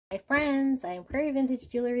Hi friends, I am Prairie Vintage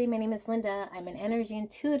Jewelry. My name is Linda. I'm an energy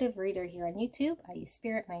intuitive reader here on YouTube. I use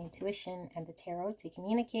spirit, my intuition, and the tarot to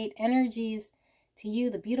communicate energies to you,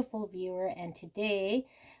 the beautiful viewer. And today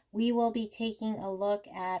we will be taking a look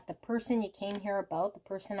at the person you came here about, the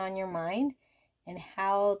person on your mind, and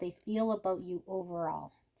how they feel about you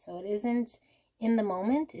overall. So it isn't in the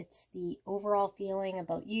moment, it's the overall feeling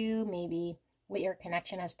about you, maybe what your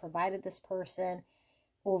connection has provided this person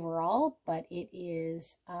overall, but it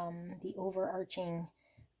is the overarching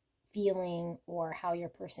feeling or how your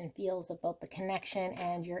person feels about the connection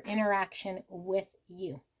and your interaction with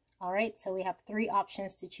you. All right, so we have three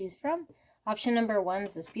options to choose from. Option number one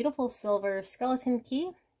is this beautiful silver skeleton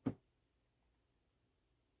key.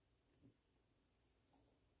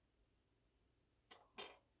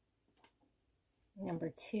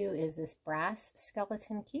 Number two is this brass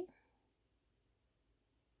skeleton key.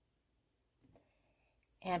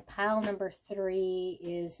 And pile number three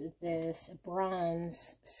is this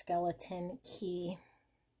bronze skeleton key.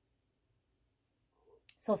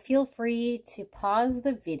 So feel free to pause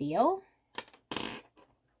the video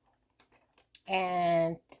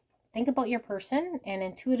and think about your person, and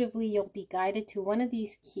intuitively you'll be guided to one of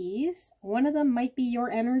these keys. One of them might be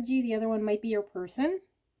your energy, the other one might be your person.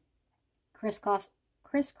 Crisscross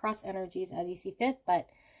energies as you see fit, but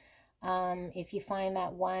if you find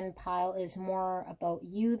that one pile is more about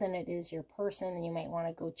you than it is your person, then you might want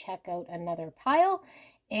to go check out another pile.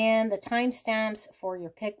 And the timestamps for your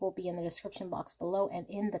pick will be in the description box below and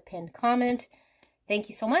in the pinned comment. Thank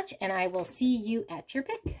you so much, and I will see you at your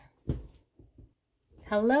pick.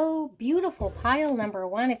 Hello, beautiful pile number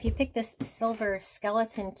one. If you pick this silver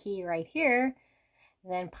skeleton key right here,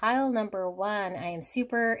 then pile number one, I am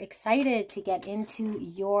super excited to get into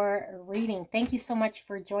your reading. Thank you so much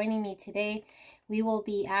for joining me today. We will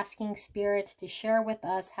be asking Spirit to share with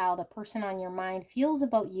us how the person on your mind feels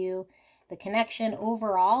about you, the connection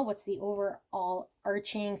overall, what's the overall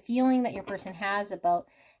arching feeling that your person has about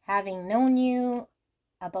having known you,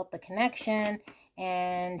 about the connection,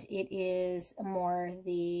 and it is more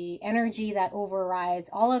the energy that overrides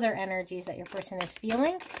all other energies that your person is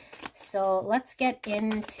feeling. So let's get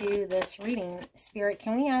into this reading. Spirit,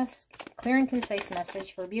 can we ask clear and concise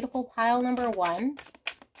message for beautiful pile number one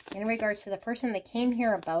in regards to the person they came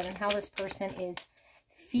here about and how this person is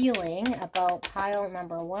feeling about pile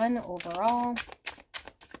number one overall?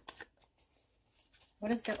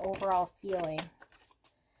 What is their overall feeling?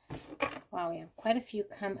 Wow, we have quite a few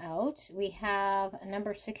come out. We have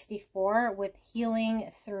number 64 with healing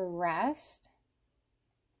through rest.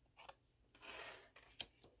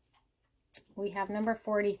 We have number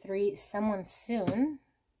 43, someone soon.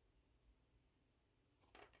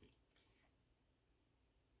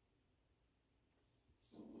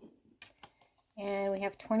 And we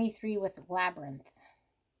have 23 with labyrinth.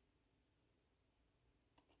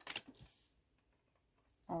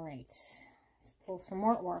 All right, let's pull some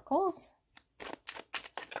more oracles.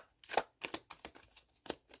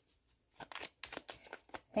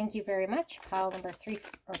 Thank you very much, pile number three,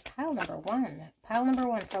 or pile number one. Pile number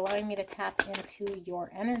one for allowing me to tap into your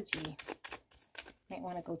energy. Might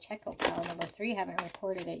want to go check out pile number three. Haven't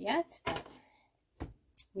recorded it yet, but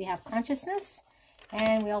we have consciousness,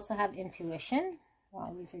 and we also have intuition.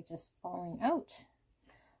 Wow, these are just falling out.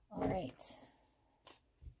 All right.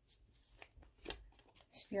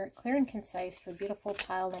 Spirit, clear and concise for beautiful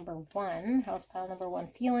pile number one. How's pile number one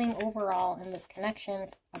feeling overall in this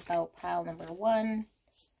connection about pile number one?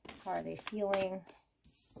 How are they feeling?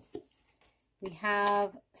 We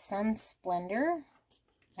have Sun Splendor.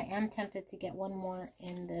 I am tempted to get one more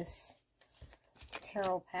in this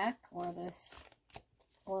tarot pack or this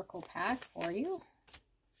oracle pack for you.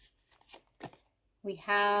 We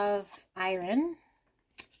have Iron.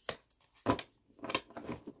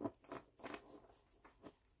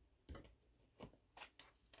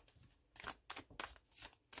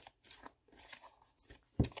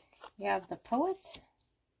 We have the Poet.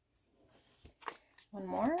 One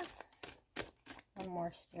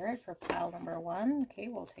more Spirit for pile number one. Okay,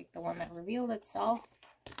 we'll take the one that revealed itself.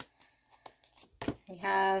 We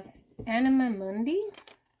have Anima Mundi.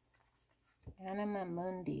 Anima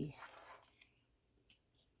Mundi.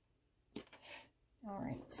 All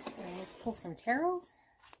right, and let's pull some tarot.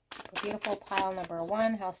 The beautiful pile number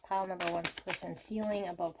one. How's pile number one's person feeling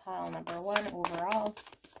about pile number one overall?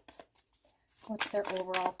 What's their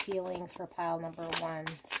overall feeling for pile number one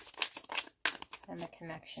and the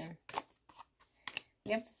connection?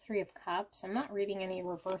 We have the Three of Cups. I'm not reading any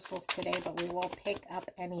reversals today, but we will pick up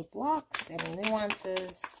any blocks, any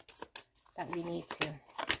nuances that we need to.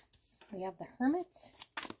 We have the Hermit.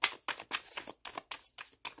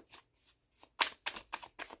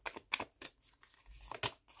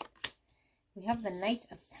 We have the Knight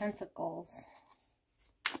of Pentacles.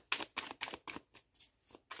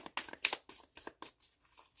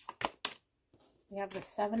 We have the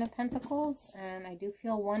Seven of Pentacles, and I do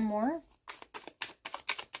feel one more.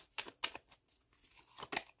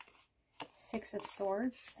 Six of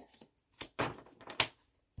Swords.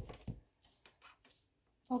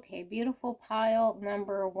 Okay, beautiful pile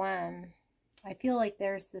number one. I feel like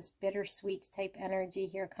there's this bittersweet type energy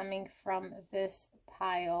here coming from this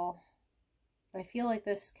pile. I feel like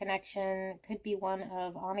this connection could be one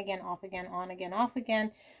of on again, off again, on again, off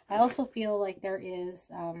again. I also feel like there is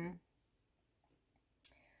a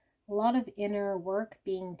lot of inner work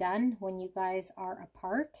being done when you guys are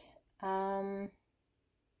apart. I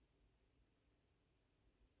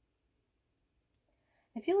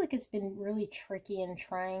feel like it's been really tricky in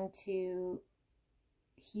trying to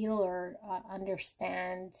heal or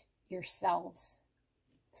understand yourselves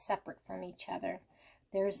separate from each other.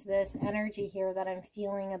 There's this energy here that I'm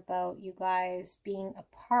feeling about you guys being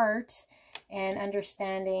apart and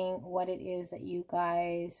understanding what it is that you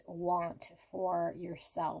guys want for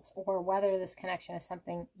yourselves, or whether this connection is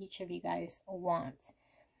something each of you guys want.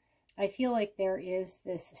 I feel like there is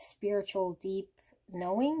this spiritual deep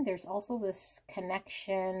knowing. There's also this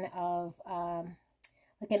connection of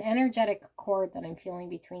like an energetic cord that I'm feeling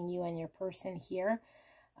between you and your person here.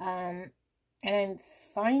 And I'm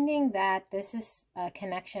finding that this is a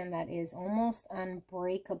connection that is almost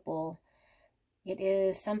unbreakable. It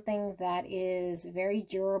is something that is very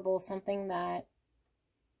durable, something that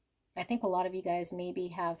I think a lot of you guys maybe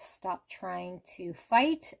have stopped trying to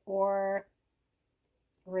fight or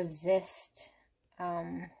resist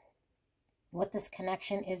what this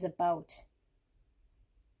connection is about.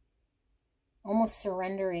 Almost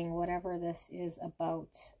surrendering whatever this is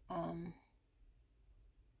about.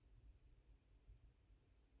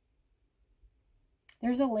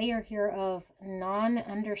 There's a layer here of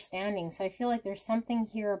non-understanding. So I feel like there's something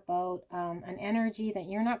here about an energy that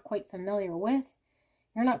you're not quite familiar with.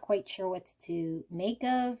 You're not quite sure what to make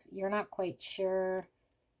of. You're not quite sure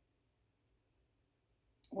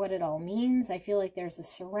what it all means. I feel like there's a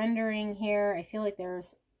surrendering here. I feel like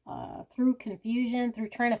there's through confusion, through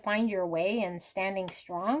trying to find your way and standing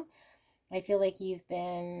strong, I feel like you've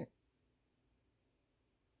been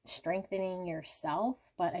strengthening yourself,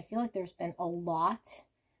 but I feel like there's been a lot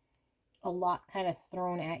kind of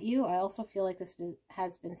thrown at you. I also feel like this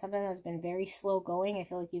has been something that's been very slow going. I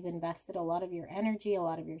feel like you've invested a lot of your energy, a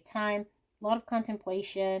lot of your time, a lot of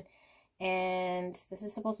contemplation, and this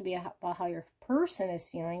is supposed to be about how your person is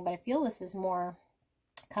feeling, but I feel this is more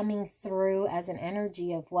coming through as an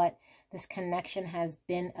energy of what this connection has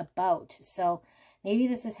been about. So maybe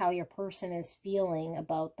this is how your person is feeling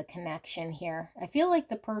about the connection here. I feel like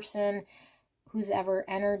the person whose ever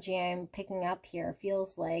energy I'm picking up here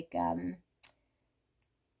feels like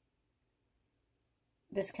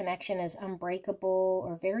this connection is unbreakable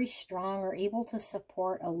or very strong or able to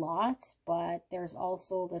support a lot, but there's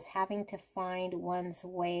also this having to find one's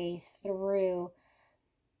way through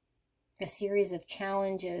a series of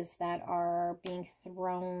challenges that are being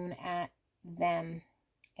thrown at them,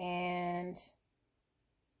 and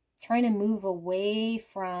trying to move away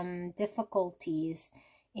from difficulties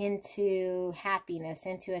into happiness,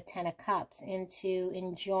 into a 10 of Cups, into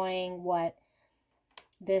enjoying what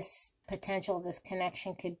this potential of this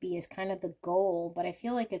connection could be is kind of the goal. But I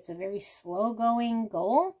feel like it's a very slow going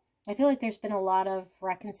goal. I feel like there's been a lot of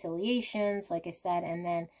reconciliations, like I said, and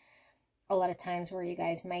then a lot of times where you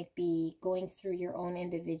guys might be going through your own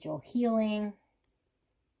individual healing.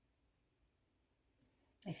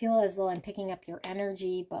 I feel as though I'm picking up your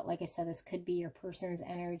energy, but like I said, this could be your person's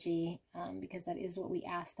energy because that is what we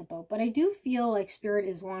asked about. But I do feel like Spirit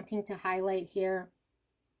is wanting to highlight here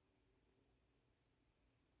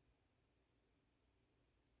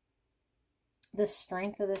the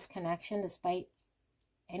strength of this connection despite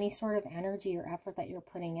any sort of energy or effort that you're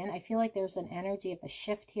putting in. I feel like there's an energy of a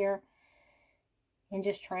shift here and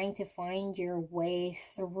just trying to find your way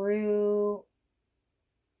through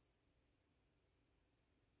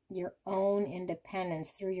your own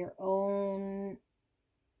independence, through your own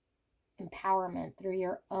empowerment, through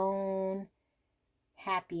your own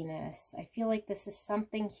happiness. I feel like this is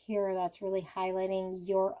something here that's really highlighting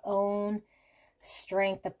your own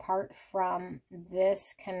strength apart from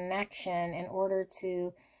this connection in order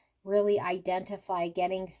to really identify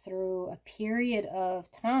getting through a period of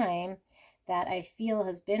time that I feel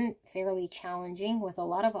has been fairly challenging with a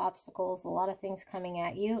lot of obstacles, a lot of things coming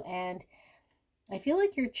at you. And I feel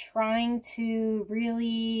like you're trying to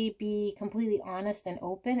really be completely honest and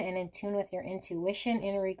open and in tune with your intuition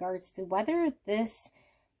in regards to whether this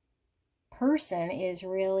person is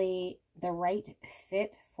really the right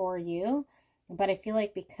fit for you. But I feel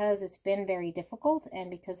like because it's been very difficult and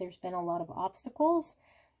because there's been a lot of obstacles,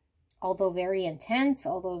 although very intense,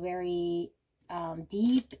 although very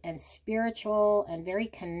deep and spiritual and very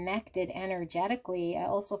connected energetically, I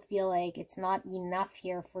also feel like it's not enough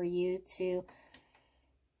here for you to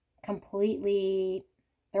completely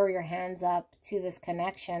throw your hands up to this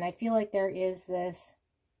connection. I feel like there is this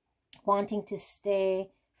wanting to stay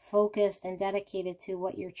focused and dedicated to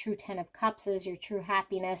what your true 10 of Cups is, your true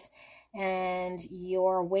happiness, and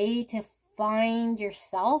your way to find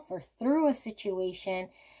yourself or through a situation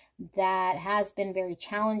that has been very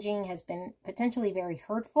challenging, has been potentially very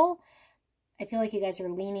hurtful. I feel like you guys are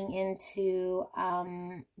leaning into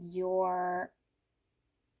your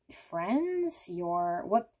friends,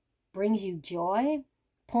 what brings you joy,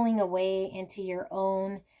 pulling away into your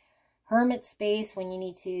own hermit space when you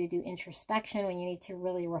need to do introspection, when you need to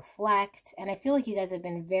really reflect. And I feel like you guys have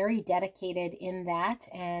been very dedicated in that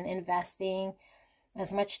and investing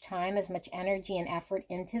as much time, as much energy and effort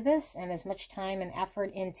into this, and as much time and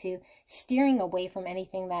effort into steering away from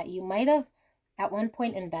anything that you might have at one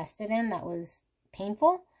point invested in that was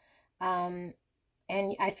painful. And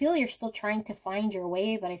I feel you're still trying to find your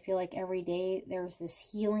way, but I feel like every day there's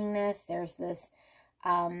this healingness, there's this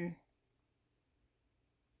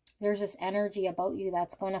energy about you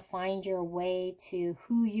that's going to find your way to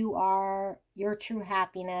who you are, your true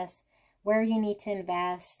happiness, where you need to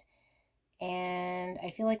invest. And I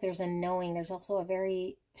feel like there's a knowing. There's also a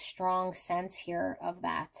very strong sense here of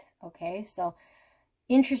that. Okay, so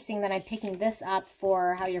interesting that I'm picking this up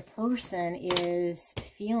for how your person is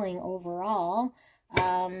feeling overall.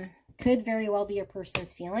 Could very well be your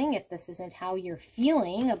person's feeling if this isn't how you're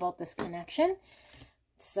feeling about this connection.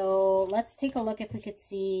 So let's take a look if we could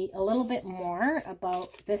see a little bit more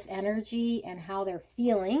about this energy and how they're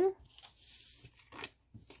feeling.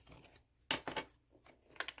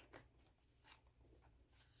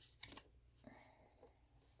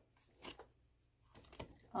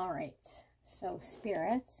 All right, so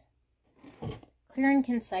Spirit, clear and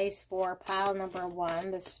concise for pile number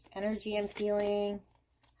 1. This energy I'm feeling,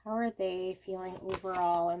 how are they feeling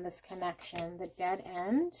overall in this connection? The Dead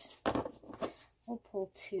End. We'll pull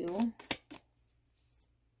 2.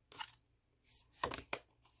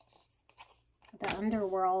 The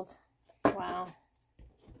Underworld. Wow.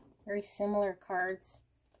 Very similar cards.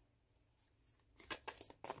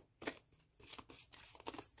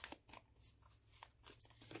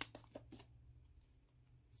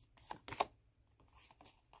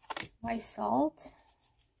 Why Salt?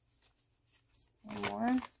 One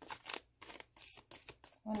more.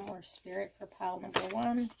 One more Spirit for pile number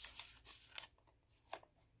 1.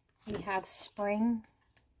 We have Spring.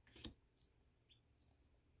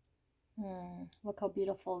 Look how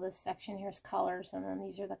beautiful this section here is, colors, and then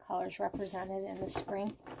these are the colors represented in the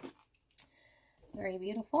spring. Very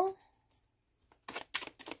beautiful.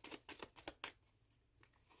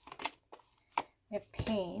 We have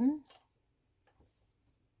Pain.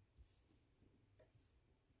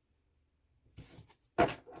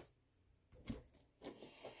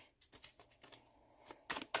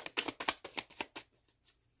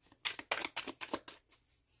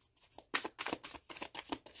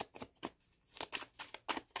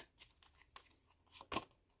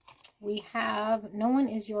 We have No One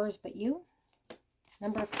Is Yours But You,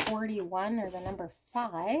 number 41, or the number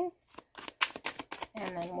 5.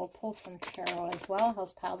 And then we'll pull some tarot as well.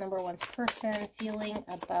 How's pile number 1's person feeling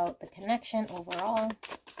about the connection overall?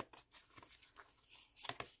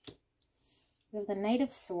 We have the Knight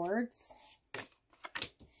of Swords,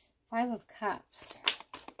 5 of Cups,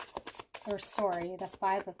 or sorry, the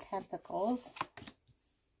 5 of Pentacles,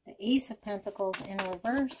 the Ace of Pentacles in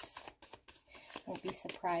reverse. Won't be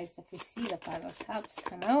surprised if we see the 5 of Cups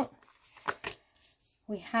come out.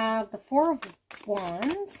 We have the 4 of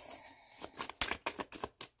Wands,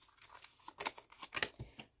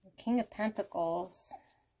 the King of Pentacles,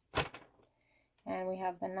 and we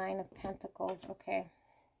have the 9 of Pentacles. Okay.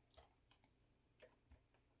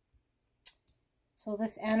 So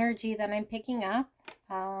this energy that I'm picking up,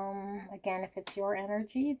 again, if it's your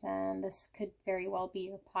energy, then this could very well be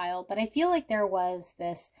your pile. But I feel like there was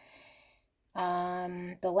this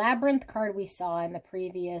the Labyrinth card we saw in the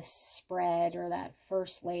previous spread, or that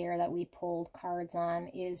first layer that we pulled cards on,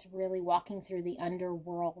 is really walking through the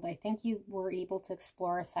underworld. I think you were able to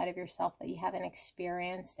explore a side of yourself that you haven't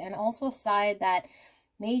experienced, and also a side that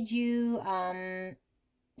made you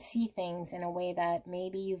see things in a way that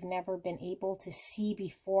maybe you've never been able to see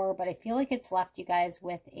before. But I feel like it's left you guys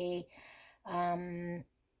with a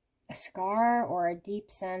scar or a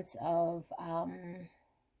deep sense of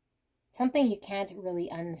something you can't really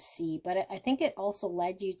unsee. But I think it also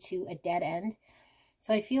led you to a dead end.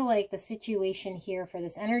 So I feel like the situation here for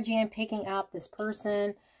this energy I'm picking up, this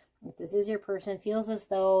person, if this is your person, feels as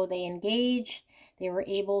though they engaged, they were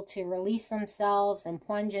able to release themselves and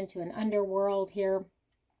plunge into an underworld here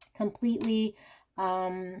completely,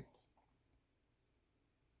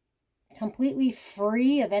 completely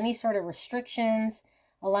free of any sort of restrictions,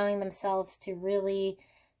 allowing themselves to really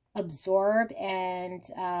absorb and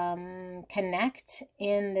connect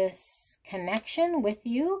in this connection with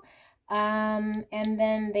you. And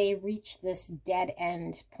then they reach this dead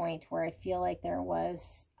end point where I feel like there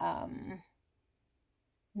was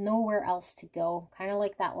nowhere else to go, kind of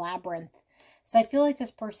like that labyrinth. So I feel like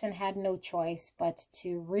this person had no choice but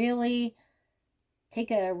to really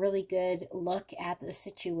take a really good look at the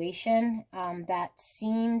situation that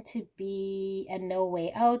seemed to be a no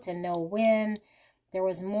way out, a no win. There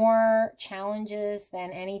was more challenges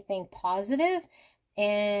than anything positive,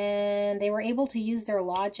 and they were able to use their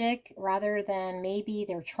logic rather than maybe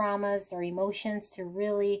their traumas, their emotions, to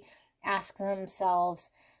really ask themselves,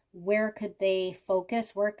 where could they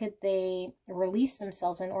focus? Where could they release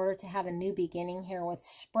themselves in order to have a new beginning here with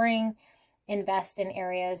spring? Invest in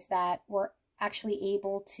areas that were actually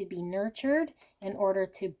able to be nurtured in order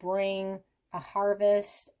to bring a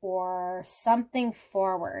harvest or something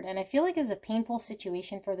forward. And I feel like it's a painful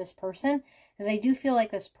situation for this person, because I do feel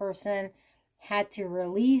like this person had to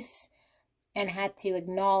release and had to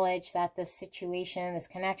acknowledge that this situation, this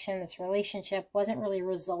connection, this relationship wasn't really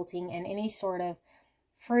resulting in any sort of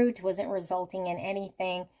fruit, wasn't resulting in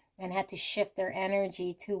anything, and had to shift their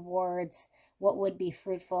energy towards what would be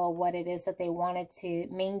fruitful, what it is that they wanted to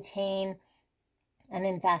maintain an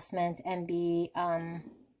investment and be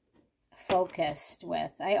focused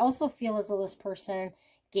with. I also feel as though this person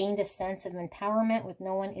gained a sense of empowerment with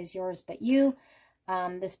no one is yours but you.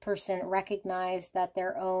 This person recognized that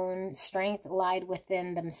their own strength lied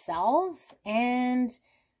within themselves, and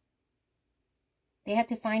they had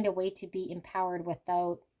to find a way to be empowered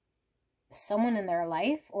without someone in their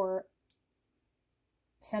life or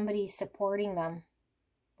somebody supporting them,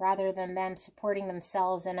 rather than them supporting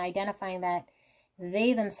themselves and identifying that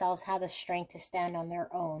they themselves have the strength to stand on their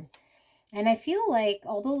own. And I feel like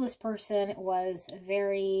although this person was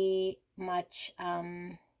very much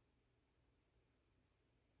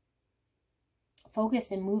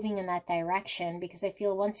focused and moving in that direction, because I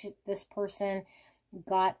feel once this person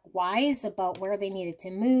got wise about where they needed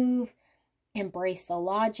to move, embrace the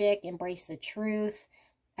logic, embrace the truth,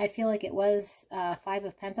 I feel like it was a Five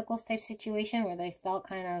of Pentacles type situation where they felt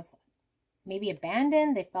kind of maybe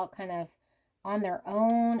abandoned. They felt kind of on their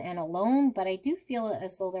own and alone. But I do feel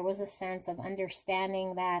as though there was a sense of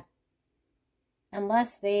understanding that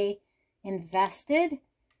unless they invested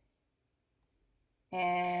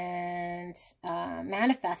and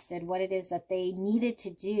manifested what it is that they needed to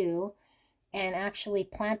do and actually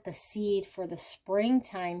plant the seed for the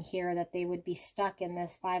springtime here, that they would be stuck in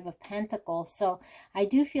this Five of Pentacles. So I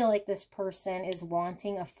do feel like this person is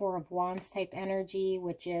wanting a Four of Wands type energy,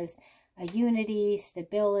 which is a unity,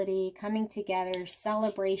 stability, coming together,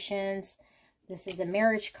 celebrations. This is a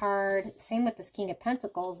marriage card. Same with this King of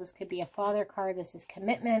Pentacles. This could be a father card. This is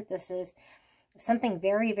commitment. This is something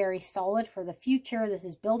very, very solid for the future. This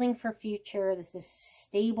is building for future. This is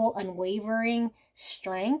stable, unwavering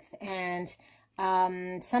strength, and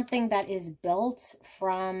something that is built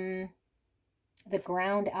from the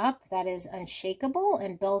ground up, that is unshakable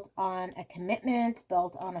and built on a commitment,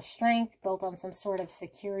 built on a strength, built on some sort of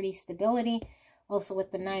security, stability. Also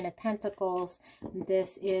with the Nine of Pentacles,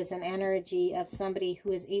 this is an energy of somebody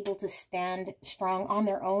who is able to stand strong on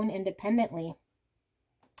their own independently.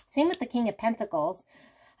 Same with the King of Pentacles.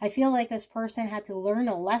 I feel like this person had to learn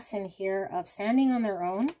a lesson here of standing on their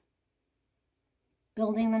own,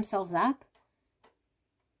 building themselves up,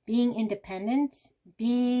 being independent,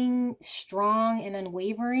 being strong and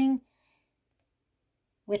unwavering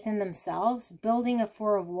within themselves, building a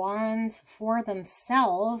Four of Wands for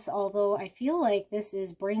themselves, although I feel like this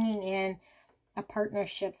is bringing in a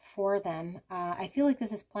partnership for them. I feel like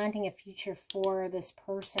this is planting a future for this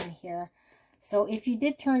person here. So if you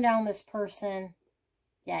did turn down this person,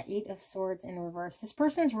 yeah, Eight of Swords in reverse. This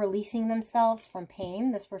person's releasing themselves from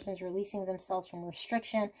pain. This person's releasing themselves from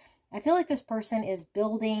restriction. I feel like this person is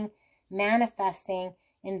building, manifesting,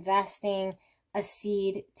 investing a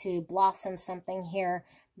seed to blossom something here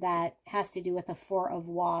that has to do with a Four of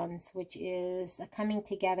Wands, which is a coming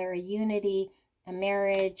together, a unity, a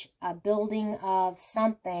marriage, a building of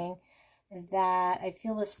something that I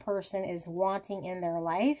feel this person is wanting in their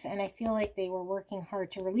life. And I feel like they were working hard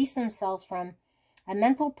to release themselves from a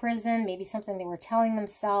mental prison, maybe something they were telling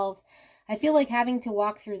themselves. I feel like having to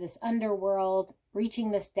walk through this underworld,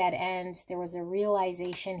 reaching this dead end. There was a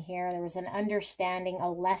realization here. There was an understanding, a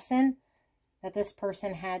lesson that this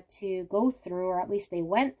person had to go through, or at least they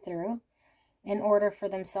went through, in order for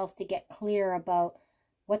themselves to get clear about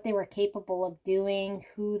what they were capable of doing,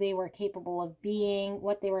 who they were capable of being,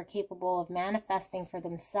 what they were capable of manifesting for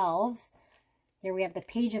themselves. Here we have the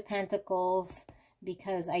Page of Pentacles,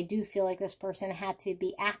 because I do feel like this person had to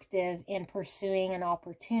be active in pursuing an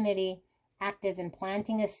opportunity, active in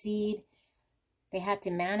planting a seed. They had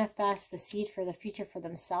to manifest the seed for the future for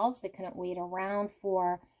themselves. They couldn't wait around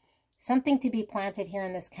for something to be planted here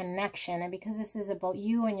in this connection. And because this is about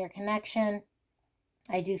you and your connection,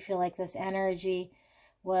 I do feel like this energy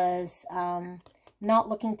was not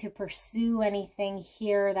looking to pursue anything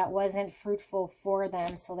here that wasn't fruitful for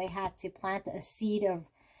them. So they had to plant a seed of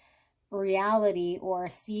reality or a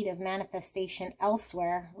seed of manifestation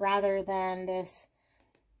elsewhere, rather than this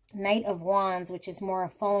Knight of Wands, which is more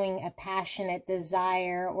following a passionate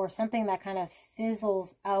desire or something that kind of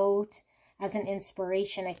fizzles out as an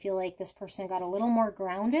inspiration. I feel like this person got a little more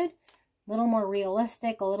grounded, a little more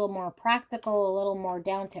realistic, a little more practical, a little more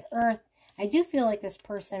down to earth. I do feel like this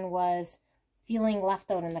person was feeling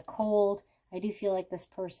left out in the cold. I do feel like this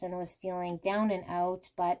person was feeling down and out,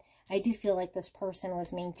 but I do feel like this person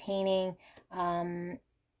was maintaining an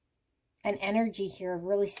energy here of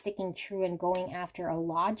really sticking true and going after a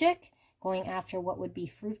logic, going after what would be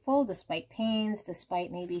fruitful despite pains,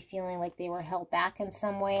 despite maybe feeling like they were held back in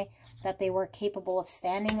some way, that they were capable of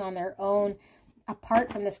standing on their own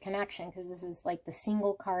apart from this connection, because this is like the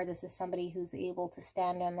single card. This is somebody who's able to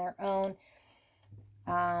stand on their own.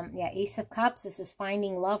 Yeah, Ace of Cups, this is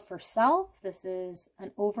finding love for self. This is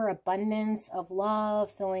an overabundance of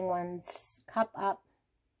love, filling one's cup up.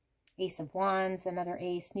 Ace of Wands, another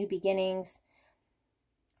ace, new beginnings,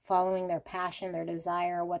 following their passion, their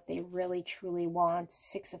desire, what they really truly want.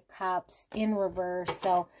 Six of Cups in reverse.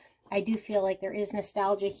 So I do feel like there is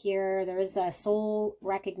nostalgia here. There is a soul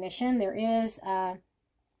recognition. There is an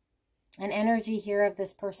energy here of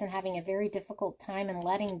this person having a very difficult time and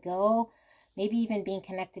letting go. Maybe even being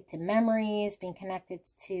connected to memories, being connected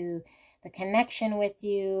to the connection with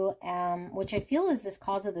you, which I feel is this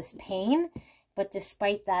cause of this pain. But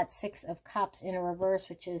despite that, Six of Cups in reverse,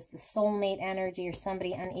 which is the soulmate energy, or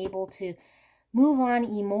somebody unable to move on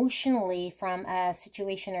emotionally from a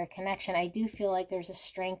situation or connection, I do feel like there's a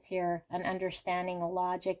strength here, an understanding, a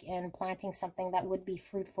logic, and planting something that would be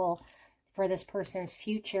fruitful for this person's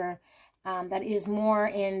future, that is more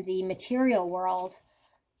in the material world,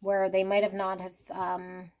 where they might have not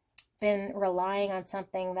have been relying on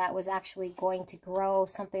something that was actually going to grow,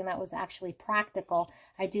 something that was actually practical.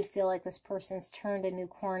 I do feel like this person's turned a new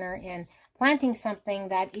corner in planting something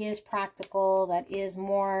that is practical, that is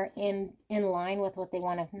more in line with what they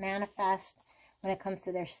want to manifest when it comes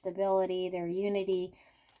to their stability, their unity,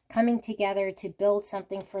 coming together to build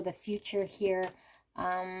something for the future here,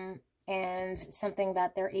 and something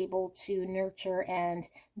that they're able to nurture and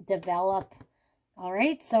develop. All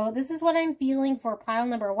right, so this is what I'm feeling for pile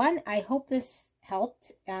number 1. I hope this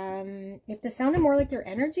helped. If this sounded more like your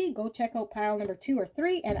energy, go check out pile number 2 or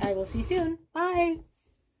 3, and I will see you soon. Bye.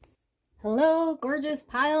 Hello, gorgeous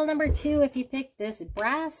pile number 2. If you picked this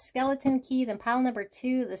brass skeleton key, then pile number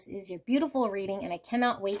 2, this is your beautiful reading, and I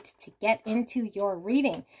cannot wait to get into your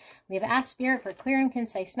reading. We have asked Spirit for a clear and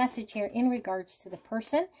concise message here in regards to the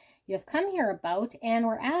person you have come here about, and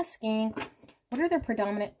we're asking, what are their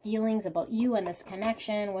predominant feelings about you and this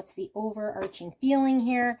connection? What's the overarching feeling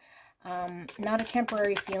here? Not a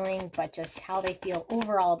temporary feeling, but just how they feel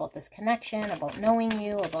overall about this connection, about knowing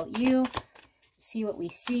you, about you. See what we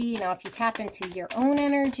see. Now, if you tap into your own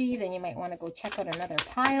energy, then you might want to go check out another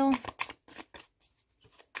pile.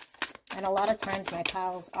 And a lot of times my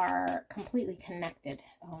piles are completely connected.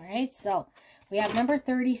 All right, so we have number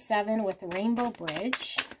 37 with the Rainbow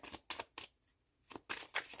Bridge.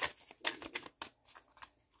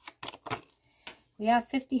 We have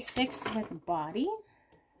 56 with Body.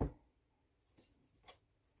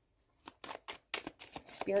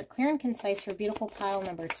 Spirit, clear and concise for beautiful pile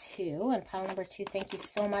number 2. And pile number 2, thank you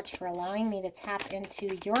so much for allowing me to tap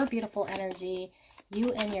into your beautiful energy,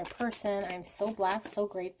 you and your person. I'm so blessed, so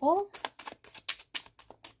grateful.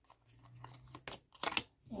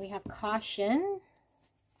 We have Caution.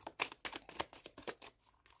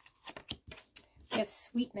 We have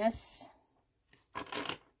Sweetness.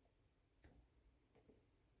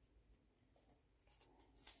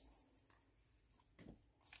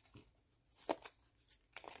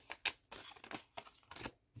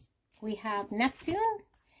 We have Neptune,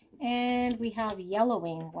 And we have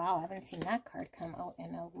yellowing. Wow, I haven't seen that card come out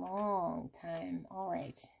in a long time. All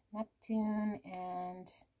right, Neptune and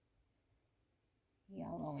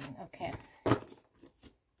yellowing. Okay.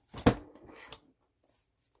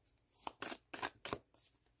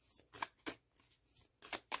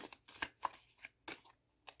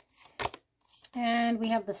 And we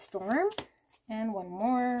have the storm. And one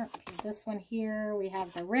more. Okay, this one here, we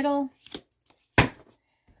have the riddle.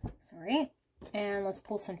 Sorry. And let's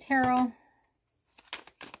pull some tarot.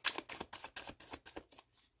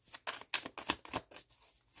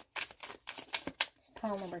 It's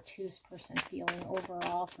pile number 2's person feeling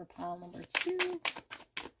overall for pile number 2.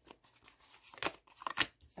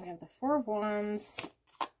 We have the 4 of Wands.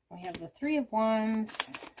 We have the 3 of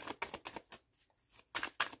Wands.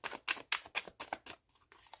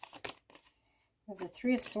 We have the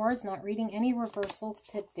 3 of Swords, not reading any reversals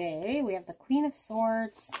today. We have the Queen of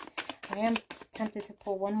Swords. I am tempted to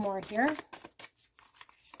pull one more here.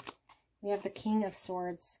 We have the King of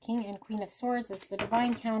Swords. King and Queen of Swords as the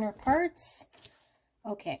divine counterparts.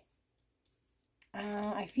 Okay.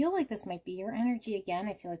 I feel like this might be your energy again.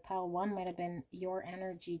 I feel like pile 1 might have been your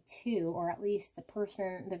energy too, or at least the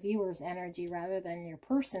viewer's energy rather than your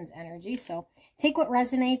person's energy. So take what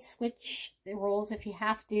resonates, switch the roles if you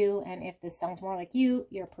have to, and if this sounds more like you,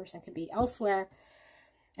 your person could be elsewhere.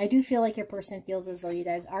 I do feel like your person feels as though you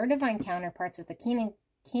guys are divine counterparts with the King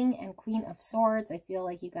and Queen of Swords. I feel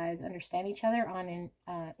like you guys understand each other on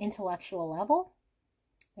an intellectual level.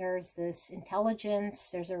 There's this intelligence,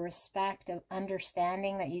 there's a respect of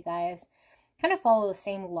understanding that you guys kind of follow the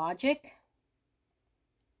same logic.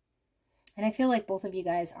 And I feel like both of you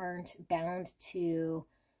guys aren't bound to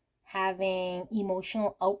having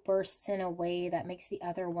emotional outbursts in a way that makes the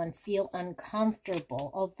other one feel uncomfortable.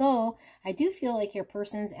 Although I do feel like your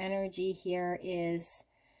person's energy here is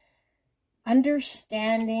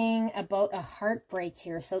understanding about a heartbreak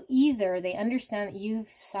here. So either they understand that you've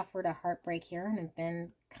suffered a heartbreak here and have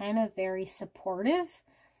been kind of very supportive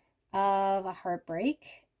of a heartbreak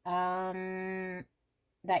that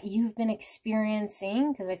you've been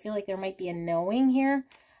experiencing, because I feel like there might be a knowing here,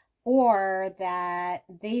 or that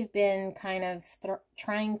they've been kind of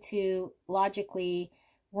trying to logically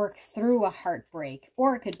work through a heartbreak.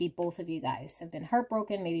 Or it could be both of you guys have been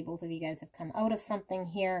heartbroken. Maybe both of you guys have come out of something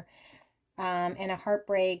here. And a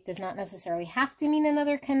heartbreak does not necessarily have to mean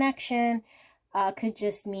another connection. Could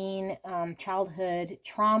just mean childhood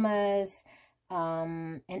traumas,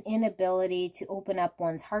 an inability to open up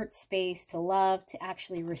one's heart space to love, to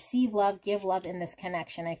actually receive love, give love in this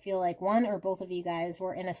connection. I feel like one or both of you guys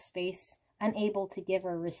were in a space unable to give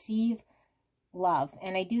or receive love.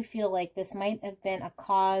 And I do feel like this might have been a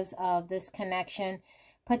cause of this connection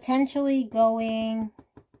potentially going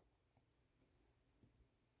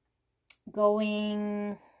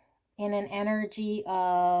in an energy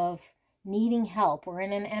of needing help, or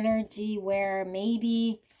in an energy where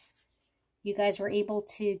maybe you guys were able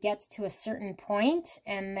to get to a certain point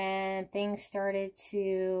and then things started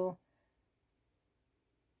to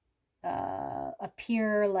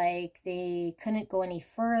appear like they couldn't go any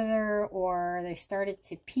further, or they started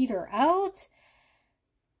to peter out.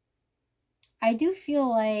 I do feel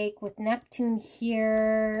like with Neptune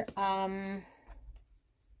here,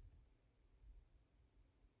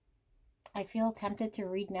 I feel tempted to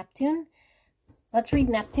read Neptune. Let's read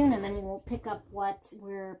Neptune, and then we'll pick up what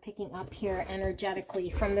we're picking up here energetically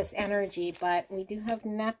from this energy. But we do have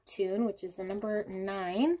Neptune, which is the number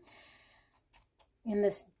 9 in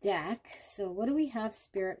this deck. So what do we have,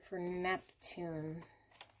 Spirit, for Neptune?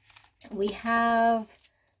 We have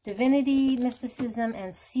divinity, mysticism,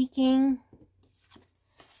 and seeking.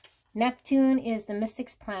 Neptune is the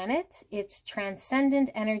mystic's planet. Its transcendent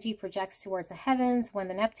energy projects towards the heavens. When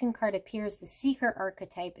the Neptune card appears, the seeker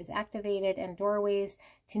archetype is activated and doorways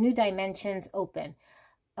to new dimensions open.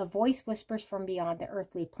 A voice whispers from beyond the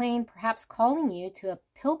earthly plane, perhaps calling you to a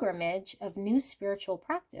pilgrimage of new spiritual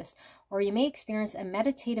practice, or you may experience a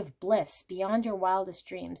meditative bliss beyond your wildest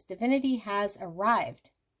dreams. Divinity has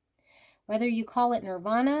arrived. Whether you call it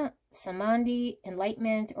nirvana, samadhi,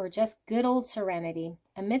 enlightenment, or just good old serenity,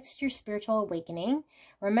 amidst your spiritual awakening,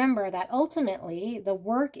 remember that ultimately the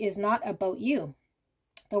work is not about you.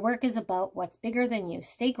 The work is about what's bigger than you.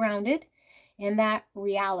 Stay grounded in that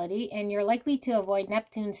reality, and you're likely to avoid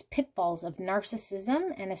Neptune's pitfalls of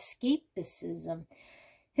narcissism and escapism.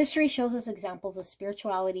 History shows us examples of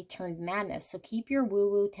spirituality turned madness, so keep your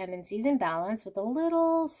woo-woo tendencies in balance with a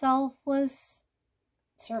little selfless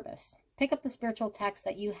service. Pick up the spiritual text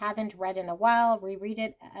that you haven't read in a while. Reread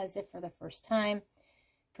it as if for the first time.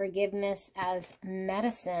 Forgiveness as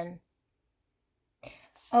medicine.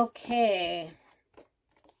 Okay.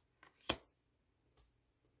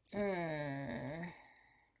 This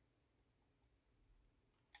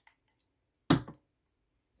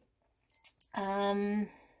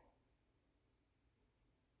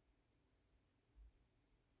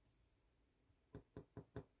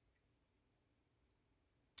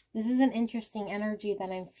is an interesting energy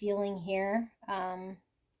that I'm feeling here. I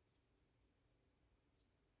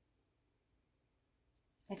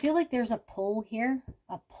feel like there's a pull here,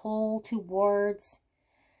 a pull towards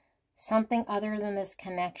something other than this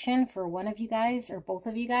connection for one of you guys, or both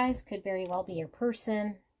of you guys. Could very well be your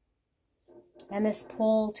person. And this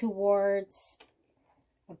pull towards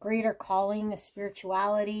a greater calling, a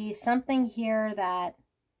spirituality, something here that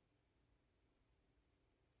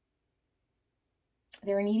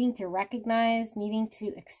they're needing to recognize, needing to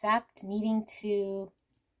accept, needing to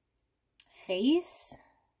face.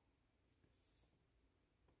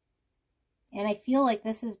 And I feel like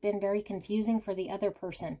this has been very confusing for the other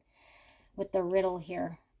person with the riddle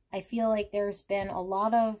here. I feel like there's been a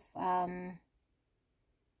lot of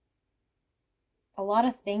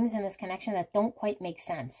things in this connection that don't quite make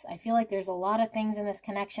sense. I feel like there's a lot of things in this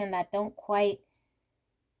connection that don't quite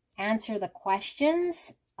answer the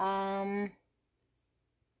questions. And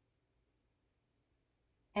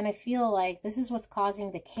I feel like this is what's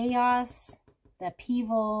causing the chaos, the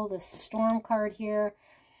upheaval, the storm card here.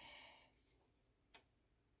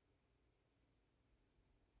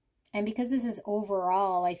 And because this is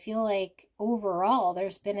overall, I feel like overall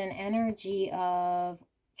there's been an energy of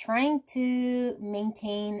trying to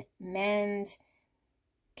maintain, mend,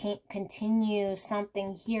 continue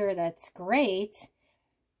something here that's great.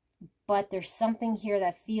 But there's something here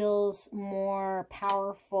that feels more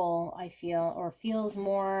powerful, I feel, or feels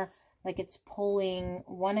more like it's pulling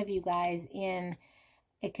one of you guys in.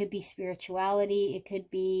 It could be spirituality. It could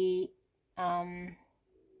be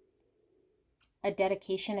a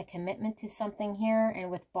dedication, a commitment to something here. And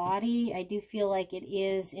with body, I do feel like it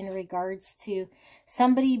is in regards to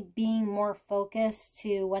somebody being more focused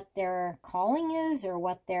to what their calling is or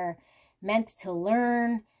what they're meant to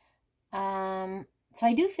learn. So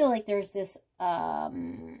I do feel like there's this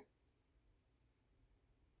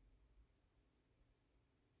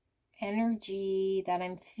energy that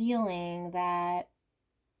I'm feeling that,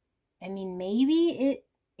 I mean, maybe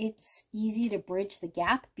it's easy to bridge the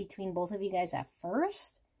gap between both of you guys at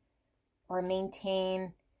first, or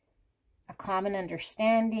maintain a common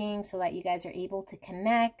understanding so that you guys are able to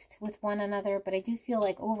connect with one another. But I do feel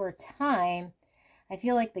like over time, I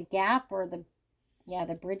feel like the gap or the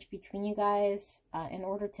bridge between you guys, in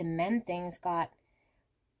order to mend things, got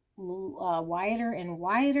wider and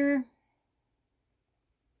wider.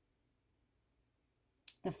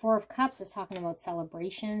 The Four of Cups is talking about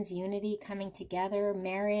celebrations, unity, coming together,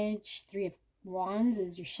 marriage. Three of Wands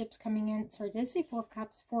is your ships coming in. Sorry, did I say Four of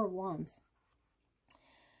Cups? Four of Wands.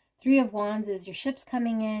 Three of Wands is your ships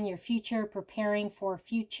coming in, your future, preparing for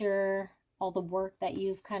future. All the work that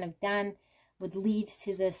you've kind of done would lead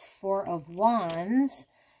to this Four of Wands.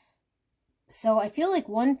 So I feel like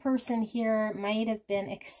one person here might have been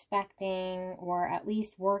expecting, or at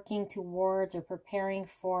least working towards or preparing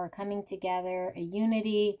for coming together, a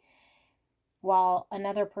unity, while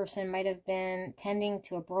another person might have been tending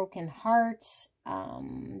to a broken heart,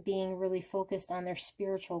 being really focused on their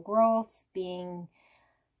spiritual growth, being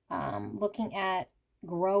looking at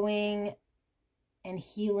growing and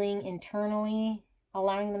healing internally,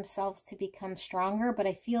 allowing themselves to become stronger. But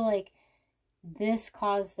I feel like this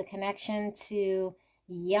caused the connection to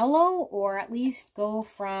yellow, or at least go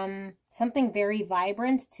from something very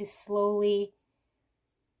vibrant to slowly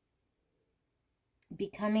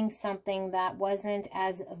becoming something that wasn't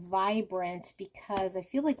as vibrant, because I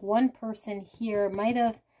feel like one person here might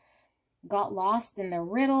have got lost in the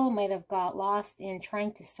riddle, might have got lost in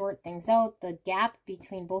trying to sort things out. The gap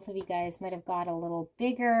between both of you guys might have got a little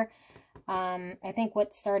bigger. I think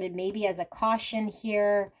what started maybe as a caution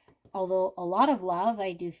here, although a lot of love,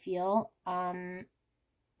 I do feel, might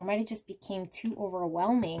have just became too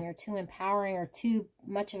overwhelming or too empowering, or too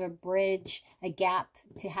much of a bridge, a gap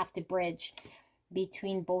to have to bridge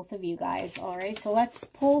between both of you guys. All right, so let's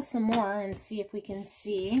pull some more and see if we can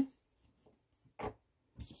see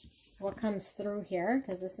what comes through here,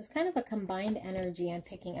 because this is kind of a combined energy I'm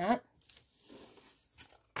picking up.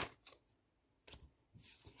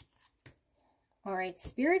 All right,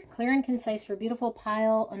 Spirit, clear and concise for beautiful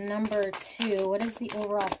pile number 2. What is the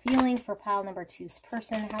overall feeling for pile number 2's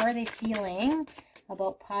person? How are they feeling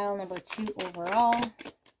about pile number 2 overall?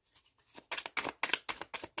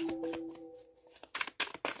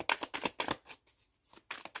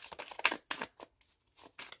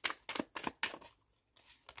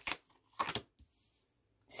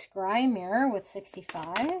 scry mirror with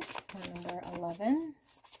 65, number 11.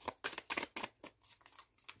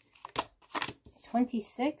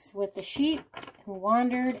 26 with the sheep who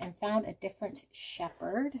wandered and found a different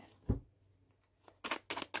shepherd.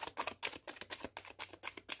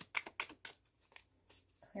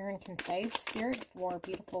 Clear and concise spirit for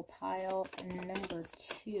beautiful pile number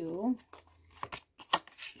 2.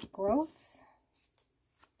 Growth.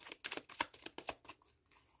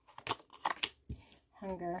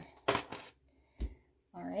 Hunger.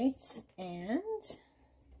 All right, and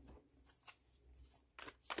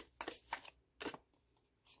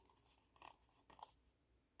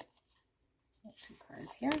 2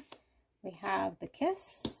 cards here. We have the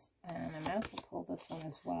kiss, and I might as well pull this one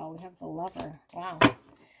as well. We have the lover. Wow.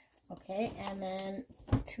 Okay, and then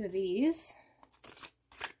 2 of these.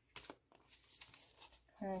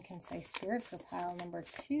 Clear and concise spirit for pile number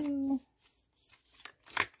 2.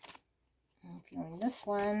 I'm feeling this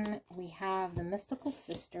one. We have the mystical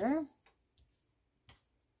sister.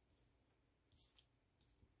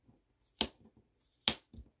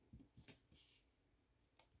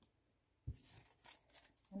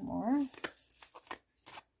 One more.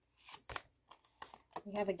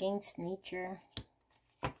 We have against nature.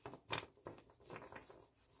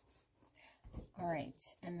 All right,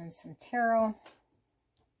 and then some tarot.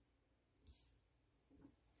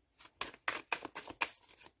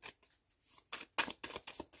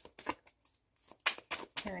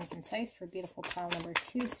 Clear and concise for beautiful pile number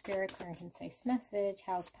 2. Spirit, clear and concise message.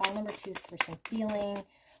 How's pile number 2's person feeling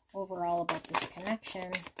overall about this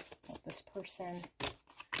connection, about this person?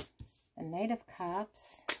 The Knight of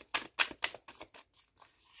Cups.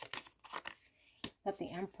 Got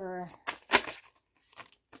the Emperor.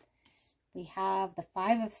 We have the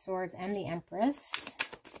 5 of Swords and the Empress.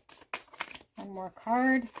 One more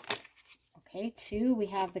card. Okay, 2. We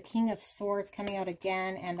have the King of Swords coming out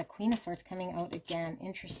again and the Queen of Swords coming out again.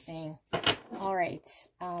 Interesting. All right.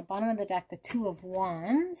 Bottom of the deck, the 2 of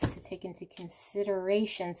Wands to take into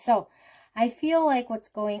consideration. So I feel like what's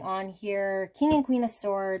going on here, King and Queen of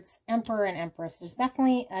Swords, Emperor and Empress. There's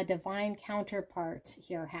definitely a divine counterpart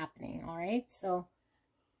here happening. All right. So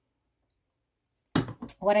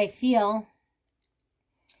what I feel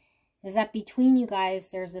is that between you guys,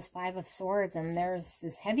 there's this 5 of Swords and there's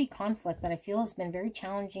this heavy conflict that I feel has been very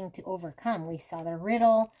challenging to overcome. We saw the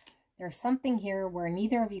riddle. There's something here where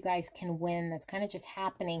neither of you guys can win. That's kind of just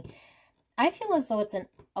happening. I feel as though it's an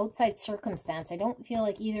outside circumstance. I don't feel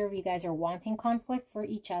like either of you guys are wanting conflict for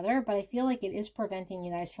each other, but I feel like it is preventing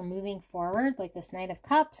you guys from moving forward, like this Knight of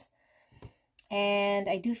Cups. And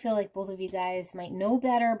I do feel like both of you guys might know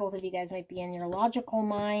better. Both of you guys might be in your logical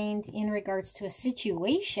mind in regards to a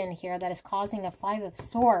situation here that is causing a 5 of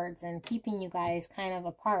Swords and keeping you guys kind of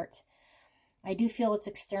apart. I do feel it's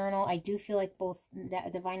external. I do feel like both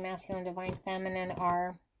Divine Masculine and Divine Feminine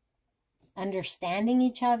are understanding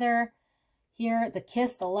each other here. The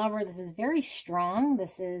kiss, the lover, this is very strong.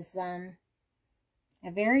 This is a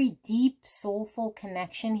very deep, soulful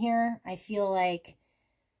connection here. I feel like,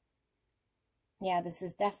 yeah, this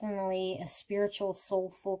is definitely a spiritual,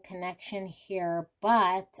 soulful connection here.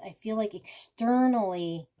 But I feel like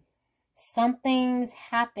externally, something's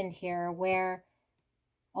happened here where,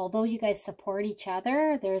 although you guys support each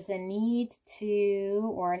other, there's a need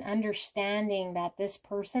to, or an understanding that this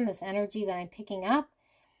person, this energy that I'm picking up,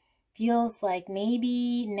 feels like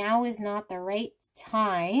maybe now is not the right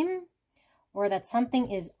time, or that something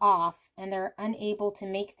is off and they're unable to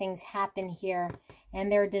make things happen here.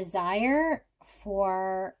 And their desire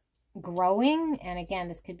for growing, and again,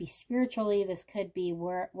 this could be spiritually, this could be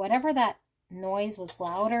whatever that noise was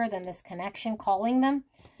louder than this connection calling them,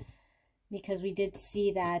 because we did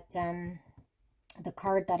see that the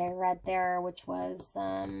card that I read there, which was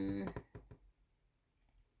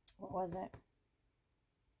what was it?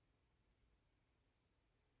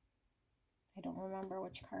 I don't remember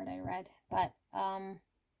which card I read, but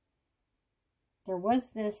there was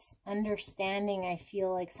this understanding I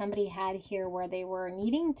feel like somebody had here where they were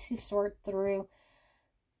needing to sort through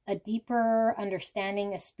a deeper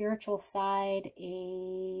understanding, a spiritual side,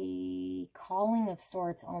 a calling of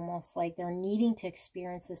sorts, almost like they're needing to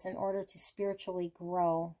experience this in order to spiritually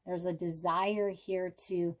grow. There's a desire here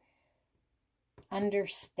to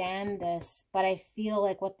understand this, but I feel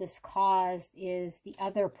like what this caused is the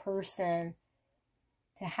other person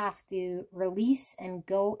to have to release and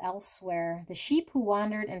go elsewhere. The sheep who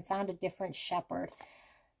wandered and found a different shepherd.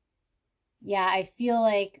 Yeah, I feel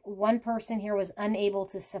like one person here was unable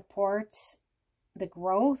to support the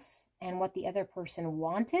growth and what the other person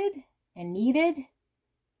wanted and needed.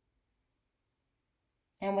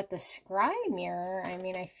 And with the scribe mirror, I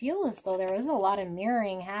mean, I feel as though there is a lot of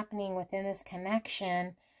mirroring happening within this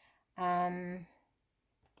connection.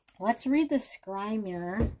 Let's read the scribe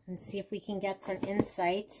mirror and see if we can get some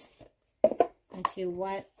insights into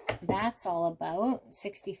what that's all about.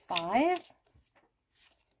 65.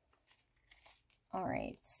 All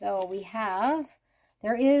right, so we have,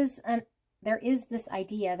 there is this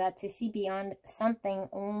idea that to see beyond something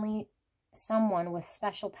only someone with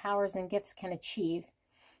special powers and gifts can achieve.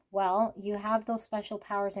 Well, you have those special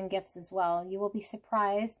powers and gifts as well. You will be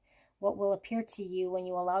surprised what will appear to you when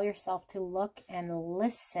you allow yourself to look and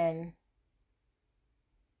listen.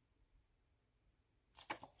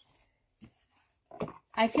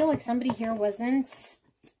 I feel like somebody here wasn't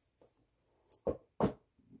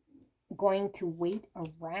going to wait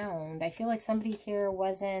around. I feel like somebody here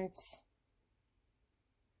wasn't,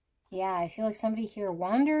 yeah, I feel like somebody here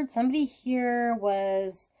wandered. Somebody here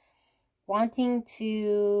was wanting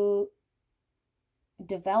to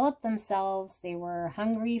develop themselves. They were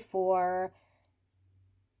hungry for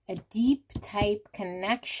a deep type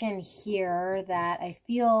connection here that I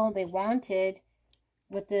feel they wanted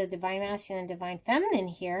with the divine masculine and divine feminine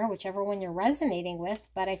here, whichever one you're resonating with.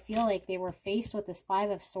 But I feel like they were faced with this 5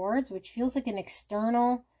 of Swords, which feels like an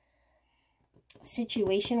external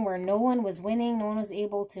situation where no one was winning, no one was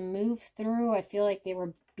able to move through. I feel like they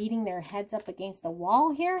were beating their heads up against the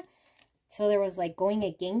wall here. So there was like going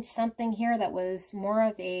against something here that was more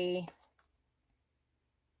of a,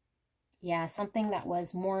 yeah, something that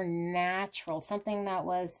was more natural, something that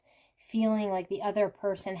was feeling like the other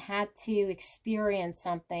person had to experience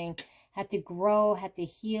something, had to grow, had to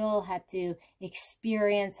heal, had to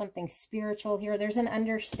experience something spiritual here. There's an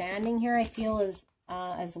understanding here, I feel,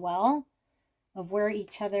 as well, of where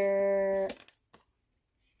each of you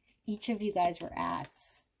guys were at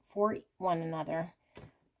for one another.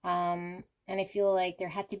 And I feel like there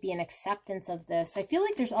had to be an acceptance of this. I feel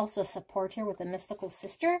like there's also support here with the mystical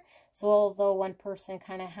sister. So although one person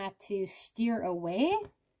kind of had to steer away,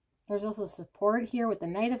 there's also support here with the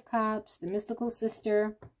Knight of Cups, the mystical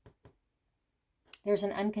sister. There's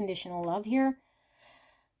an unconditional love here.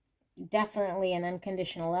 Definitely an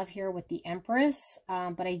unconditional love here with the Empress.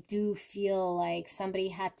 But I do feel like somebody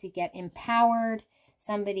had to get empowered.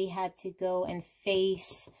 Somebody had to go and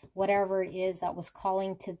face whatever it is that was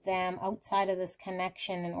calling to them outside of this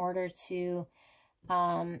connection in order to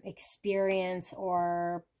experience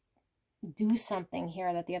or do something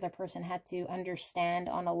here that the other person had to understand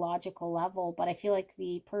on a logical level. But I feel like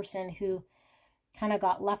the person who kind of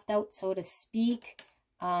got left out, so to speak,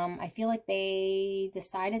 I feel like they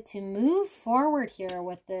decided to move forward here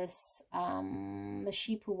with this, the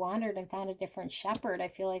sheep who wandered and found a different shepherd. I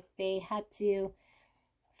feel like they had to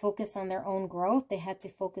focus on their own growth. They had to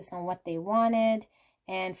focus on what they wanted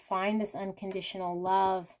and find this unconditional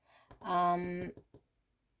love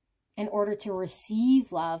in order to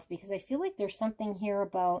receive love, because I feel like there's something here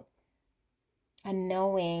about a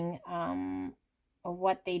knowing of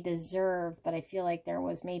what they deserve, but I feel like there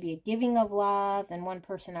was maybe a giving of love and one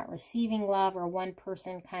person not receiving love, or one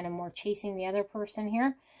person kind of more chasing the other person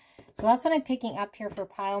here. So that's what I'm picking up here for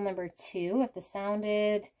pile number 2. If this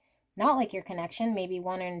sounded not like your connection, maybe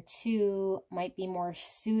 1 and 2 might be more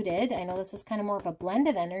suited. I know this was kind of more of a blend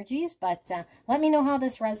of energies, but let me know how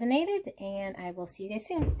this resonated, and I will see you guys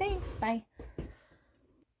soon. Thanks. Bye.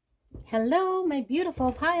 Hello, my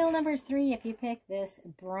beautiful pile number 3. If you pick this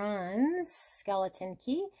bronze skeleton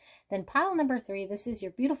key, then pile number 3, this is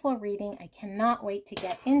your beautiful reading. I cannot wait to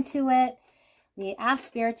get into it. We ask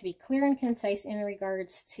Spirit to be clear and concise in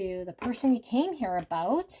regards to the person you came here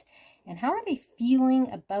about. And how are they feeling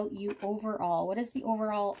about you overall? What is the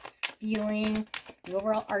overall feeling, the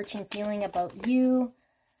overall arching feeling about you?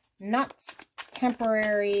 Not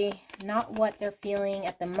temporary, not what they're feeling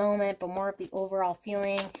at the moment, but more of the overall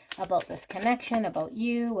feeling about this connection, about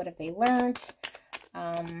you. What have they learned?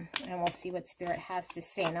 And we'll see what Spirit has to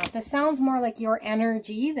say. Now, if this sounds more like your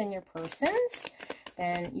energy than your person's,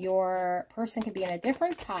 then your person could be in a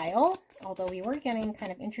different pile, although we were getting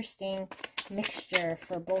kind of interesting mixture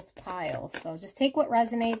for both piles. So just take what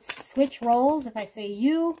resonates, switch roles. If I say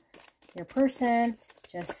you, your person,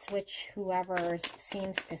 just switch whoever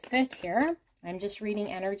seems to fit here. I'm just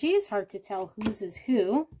reading energies, hard to tell whose is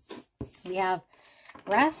who. We have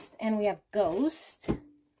Rest and we have Ghost.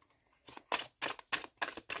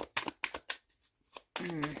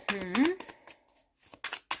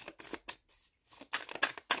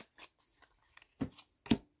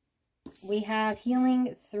 We have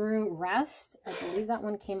Healing Through Rest. I believe that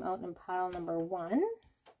one came out in pile number 1,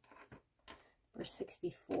 for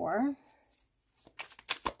 64.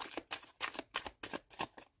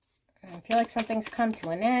 I feel like something's come to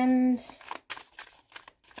an end.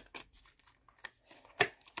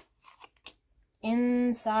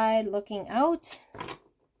 Inside looking out.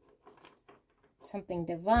 Something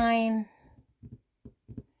divine.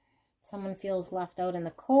 Someone feels left out in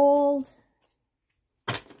the cold.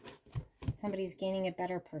 Somebody's gaining a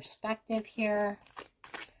better perspective here.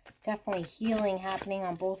 Definitely healing happening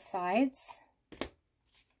on both sides.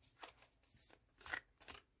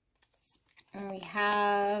 And we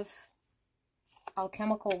have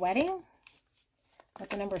alchemical wedding with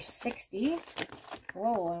the number 60.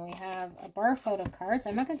 Whoa, and we have a bar photo of cards.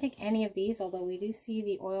 I'm not going to take any of these, although we do see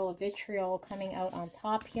the oil of vitriol coming out on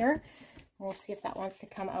top here. We'll see if that wants to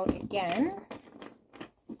come out again.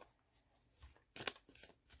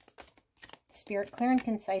 Spirit, clear and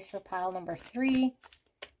concise for pile number 3.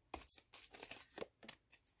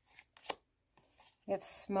 We have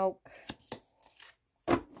smoke.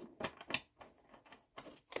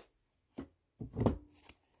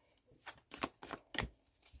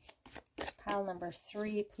 Pile number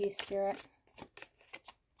 3, please, Spirit.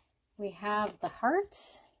 We have the heart,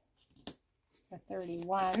 the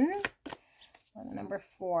 31, or the number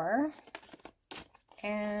 4.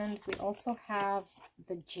 And we also have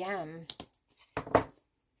the gem.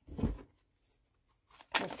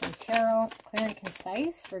 Some tarot, clear and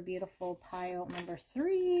concise for beautiful pile number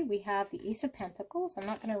 3. We have the Ace of Pentacles. I'm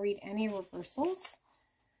not going to read any reversals.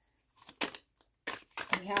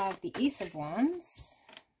 We have the Ace of Wands.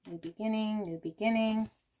 New beginning, new beginning.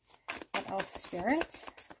 What else, Spirit,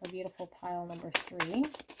 for beautiful pile number 3?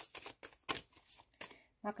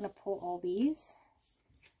 Not going to pull all these.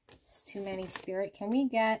 It's too many, Spirit. Can we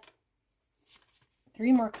get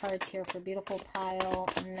 3 more cards here for beautiful pile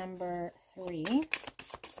number 3?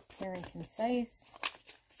 Clear and concise.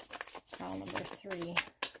 Pile number 3.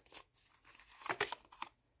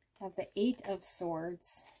 Have the 8 of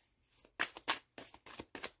Swords.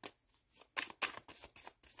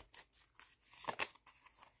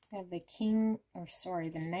 Have the King, or sorry,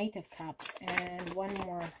 the Knight of Cups, and one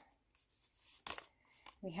more.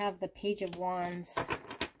 We have the Page of Wands.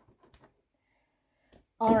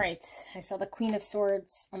 All right, I saw the Queen of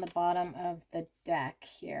Swords on the bottom of the deck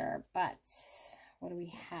here, but what do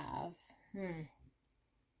we have?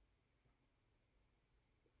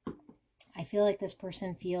 I feel like this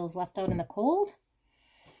person feels left out in the cold.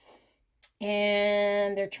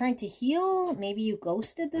 And they're trying to heal. Maybe you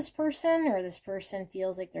ghosted this person, or this person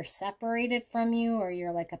feels like they're separated from you, or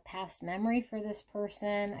you're like a past memory for this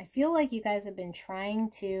person. I feel like you guys have been trying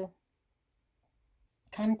to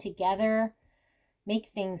come together, make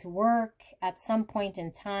things work at some point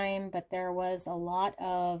in time, but there was a lot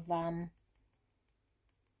of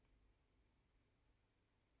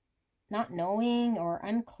not knowing or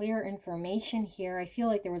unclear information here. I feel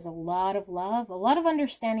like there was a lot of love, a lot of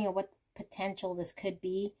understanding of what potential this could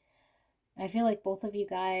be. I feel like both of you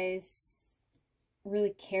guys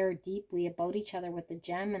really care deeply about each other with the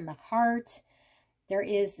gem and the heart. There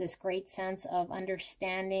is this great sense of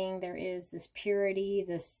understanding. There is this purity,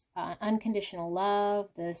 this unconditional love,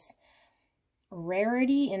 this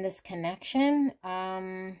rarity in this connection.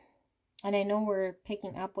 And I know we're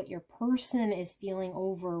picking up what your person is feeling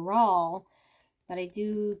overall, but I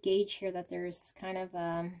do gauge here that there's kind of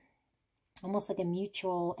almost like a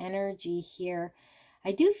mutual energy here.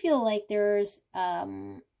 I do feel like there's,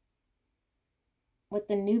 with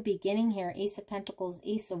the new beginning here, Ace of Pentacles,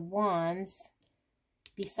 Ace of Wands,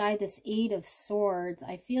 beside this 8 of Swords,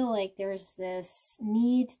 I feel like there's this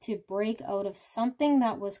need to break out of something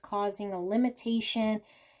that was causing a limitation,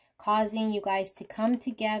 causing you guys to come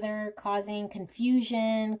together, causing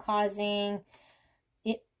confusion, causing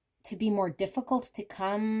it to be more difficult to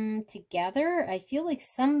come together. I feel like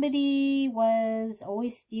somebody was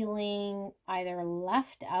always feeling either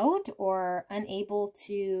left out or unable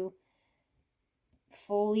to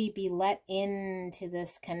fully be let into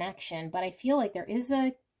this connection. But I feel like there is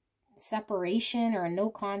a separation or a no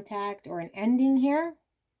contact or an ending here.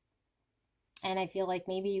 And I feel like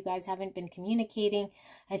maybe you guys haven't been communicating.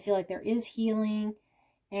 I feel like there is healing.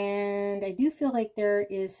 And I do feel like there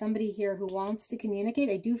is somebody here who wants to communicate.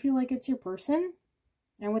 I do feel like it's your person.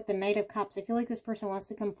 And with the Knight of Cups, I feel like this person wants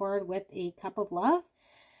to come forward with a cup of love.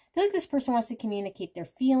 I feel like this person wants to communicate their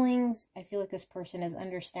feelings. I feel like this person is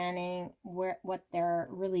understanding what they're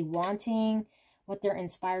really wanting, what they're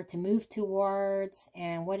inspired to move towards,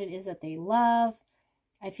 and what it is that they love.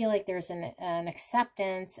 I feel like there's an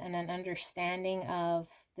acceptance and an understanding of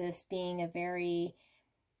this being a very,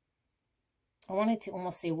 I wanted to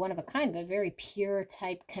almost say one of a kind, but a very pure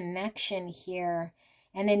type connection here,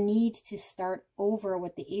 and a need to start over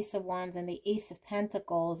with the Ace of Wands and the Ace of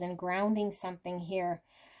Pentacles and grounding something here.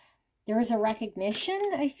 there is a recognition,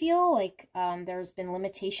 I feel like there's been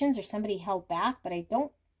limitations or somebody held back, but I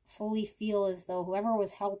don't fully feel as though whoever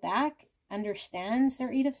was held back understands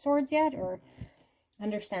their Eight of Swords yet, or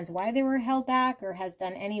understands why they were held back, or has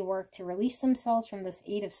done any work to release themselves from this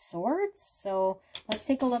Eight of Swords. So let's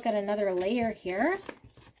take a look at another layer here.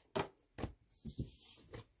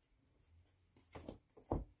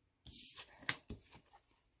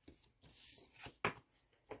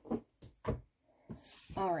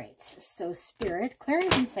 All right, so Spirit, clear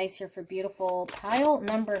and concise here for beautiful pile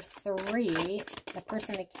number 3, the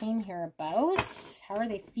person that came here about. How are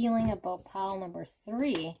they feeling about pile number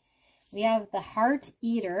 3? We have the Heart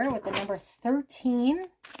Eater with the number 13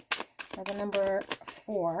 or the number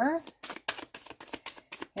 4.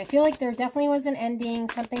 I feel like there definitely was an ending.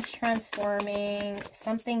 Something's transforming.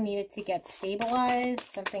 Something needed to get stabilized.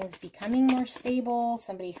 Something's becoming more stable.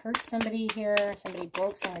 Somebody hurt somebody here. Somebody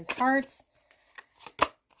broke someone's heart.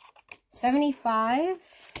 75,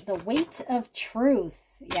 the weight of truth.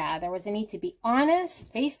 Yeah, there was a need to be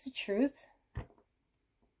honest, face the truth.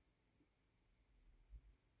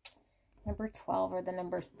 Number 12 or the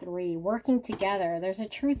number 3, working together. There's a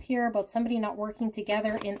truth here about somebody not working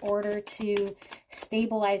together in order to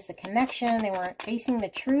stabilize the connection. They weren't facing the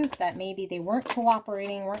truth that maybe they weren't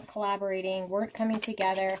cooperating, weren't collaborating, weren't coming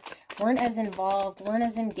together, weren't as involved, weren't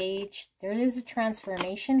as engaged. There is a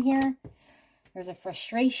transformation here. There's a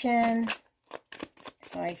frustration.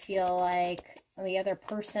 So I feel like the other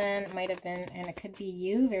person might have been, and it could be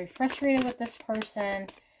you, very frustrated with this person.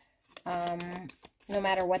 No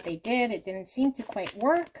matter what they did, it didn't seem to quite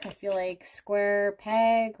work. I feel like square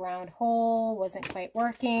peg, round hole wasn't quite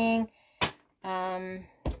working. Yeah,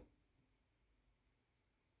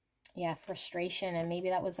 frustration, and maybe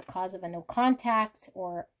that was the cause of a no contact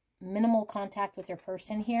or minimal contact with your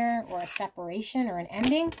person here, or a separation or an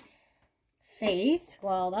ending. Faith,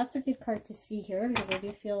 well, that's a good card to see here, because I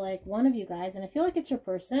do feel like one of you guys, and I feel like it's your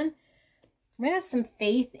person, might have some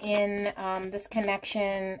faith in this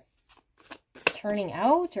connection turning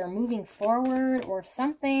out or moving forward, or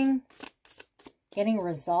something getting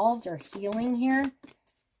resolved or healing here.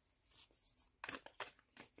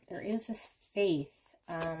 There is this faith.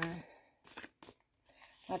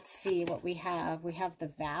 Let's see what we have. We have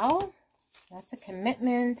the vow. That's a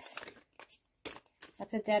commitment.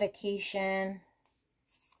 That's a dedication.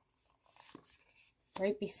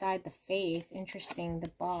 Right beside the faith. Interesting, the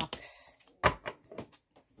box.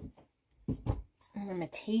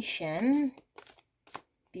 Limitation.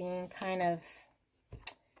 Being kind of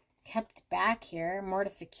kept back here.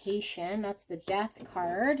 Mortification. That's the death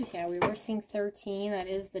card. Yeah, we were seeing 13. That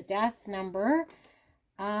is the death number.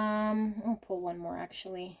 I'll pull one more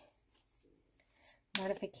actually.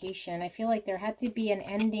 Mortification. I feel like there had to be an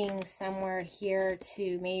ending somewhere here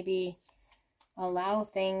to maybe allow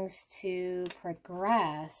things to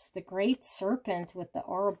progress. The Great Serpent with the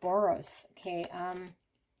Ouroboros. Okay,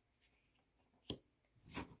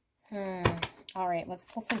 all right, let's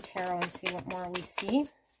pull some tarot and see what more we see.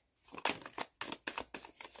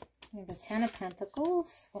 We have the Ten of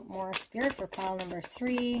Pentacles. What more? Spirit for pile number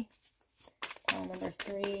 3. Pile number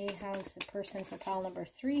 3. How's the person for pile number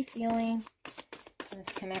 3 feeling? This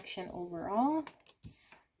connection overall.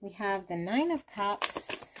 We have the Nine of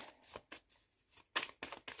Cups.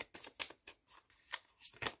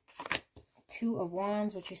 Two of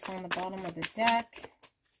Wands, which you saw on the bottom of the deck.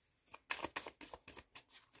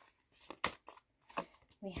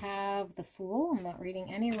 We have the Fool. I'm not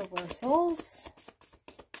reading any reversals.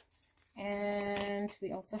 And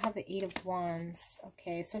we also have the Eight of Wands.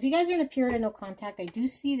 Okay, so if you guys are in a period of no contact, I do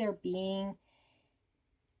see there being,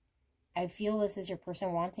 I feel this is your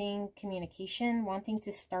person wanting communication, wanting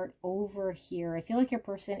to start over here. I feel like your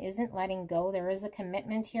person isn't letting go. There is a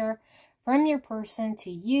commitment here from your person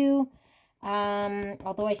to you.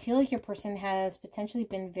 Although I feel like your person has potentially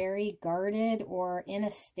been very guarded or in a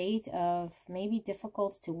state of maybe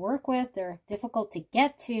difficult to work with or difficult to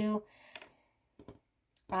get to.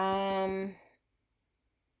 And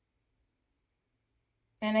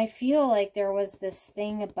I feel like there was this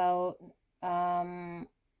thing about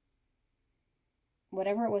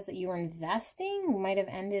whatever it was that you were investing might have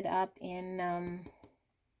ended up in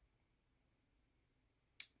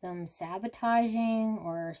them sabotaging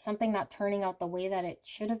or something not turning out the way that it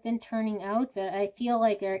should have been turning out. But I feel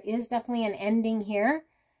like there is definitely an ending here.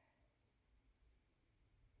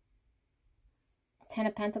 Ten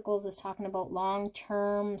of Pentacles is talking about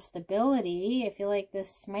long-term stability. I feel like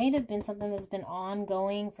this might have been something that's been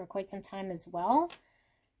ongoing for quite some time as well.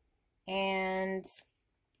 And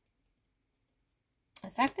the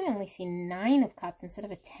fact that I only see 9 of Cups instead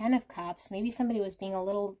of a 10 of Cups, maybe somebody was being a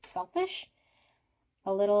little selfish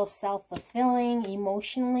a little self-fulfilling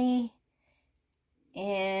emotionally.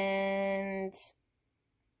 And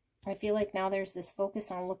I feel like now there's this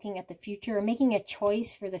focus on looking at the future or making a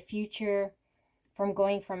choice for the future, from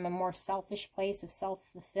going from a more selfish place of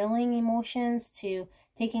self-fulfilling emotions to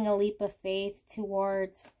taking a leap of faith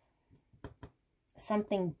towards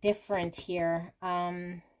something different here.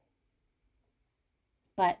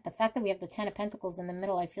 But the fact that we have the Ten of Pentacles in the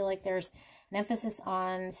middle, I feel like there's an emphasis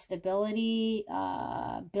on stability,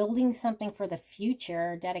 building something for the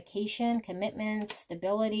future, dedication, commitment,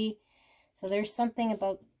 stability. So there's something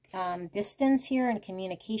about distance here and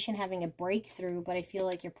communication, having a breakthrough. But I feel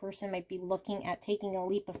like your person might be looking at taking a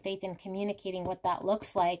leap of faith and communicating what that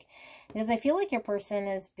looks like. Because I feel like your person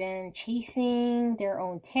has been chasing their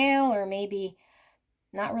own tail, or maybe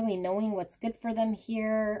not really knowing what's good for them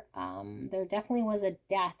here. There definitely was a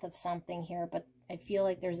death of something here, but I feel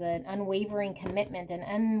like there's an unwavering commitment, an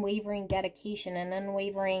unwavering dedication, an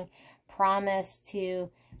unwavering promise to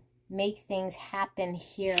make things happen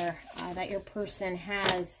here that your person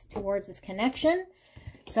has towards this connection.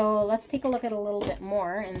 So let's take a look at a little bit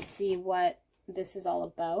more and see what this is all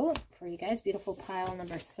about for you guys. Beautiful pile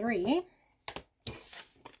number 3.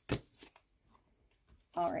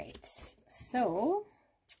 All right, so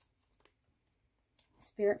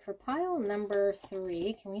Spirit, for pile number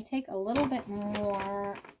 3, can we take a little bit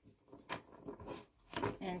more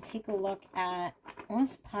and take a look at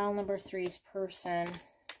what's pile number 3's person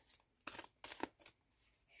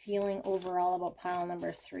feeling overall about pile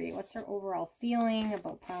number 3? What's their overall feeling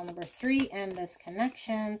about pile number 3 and this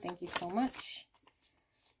connection? Thank you so much.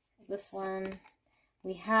 This one,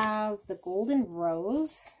 we have the Golden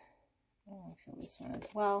Rose. Oh, I feel this one as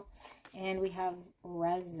well. And we have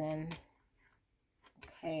Resin.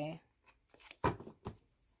 Okay.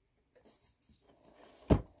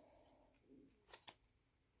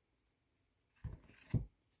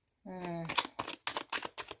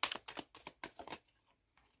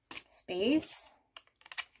 Space.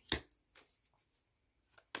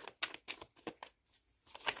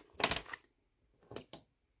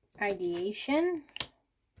 Ideation.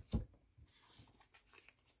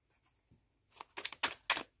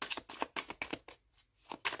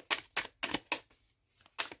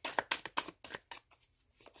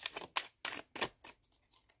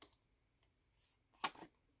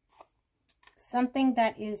 Something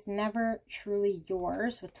that is never truly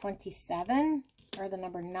yours with 27, or the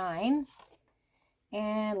number 9.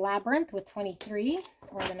 And Labyrinth with 23,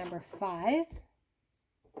 or the number 5.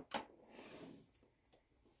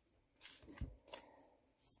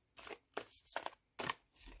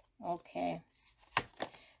 Okay.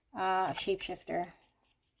 Shapeshifter.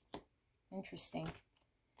 Interesting.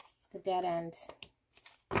 The Dead End.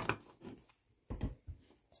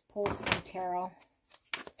 Let's pull some tarot.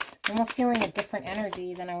 Almost feeling a different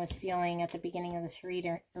energy than I was feeling at the beginning of this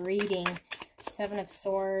reading. 7 of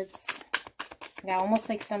Swords. Yeah, almost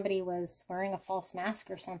like somebody was wearing a false mask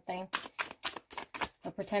or something,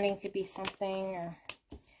 or pretending to be something. Or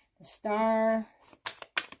the Star.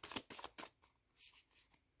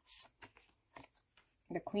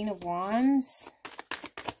 The Queen of Wands.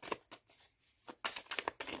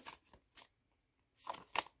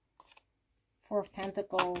 Four of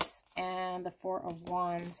Pentacles and the Four of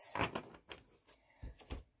Wands.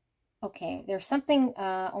 Okay, there's something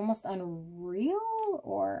almost unreal,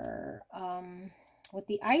 or with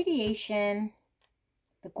the ideation,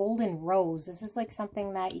 the Golden Rose. This is like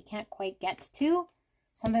something that you can't quite get to,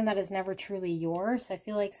 something that is never truly yours. So I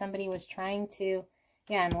feel like somebody was trying to,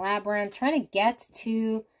 yeah, in Labyrinth, trying to get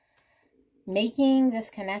to making this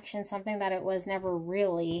connection something that it was never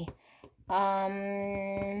really.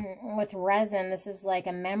 With Resin, this is like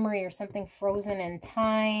a memory or something frozen in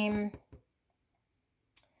time.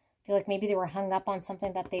 I feel like maybe they were hung up on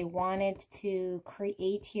something that they wanted to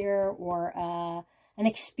create here, or an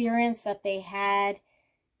experience that they had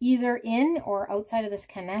either in or outside of this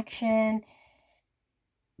connection,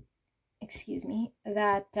 excuse me,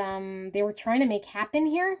 that they were trying to make happen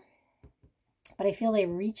here, but I feel they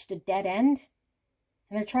reached a dead end.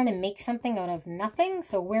 And they're trying to make something out of nothing.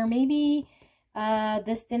 So where maybe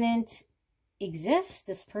this didn't exist,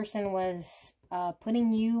 this person was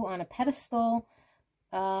putting you on a pedestal.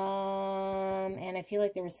 And I feel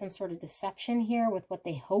like there was some sort of deception here with what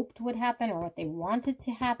they hoped would happen or what they wanted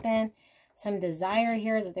to happen. Some desire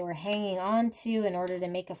here that they were hanging on to in order to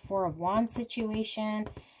make a Four of Wands situation.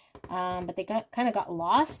 But they kind of got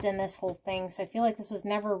lost in this whole thing. So I feel like this was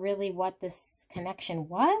never really what this connection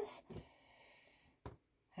was.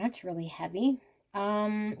 That's really heavy.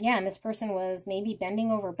 Yeah, and this person was maybe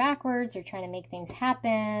bending over backwards or trying to make things happen,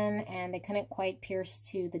 and they couldn't quite pierce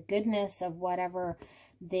to the goodness of whatever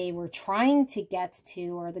they were trying to get to,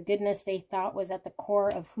 or the goodness they thought was at the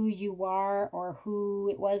core of who you are or who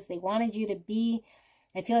it was they wanted you to be.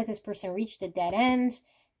 I feel like this person reached a dead end.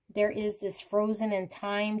 There is this frozen in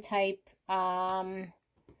time type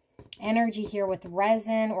energy here with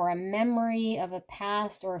resin, or a memory of a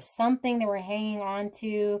past or something they were hanging on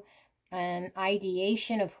to, an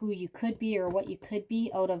ideation of who you could be or what you could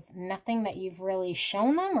be out of nothing that you've really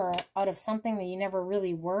shown them, or out of something that you never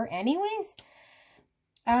really were anyways.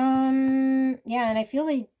 Yeah, and I feel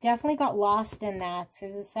they definitely got lost in that. So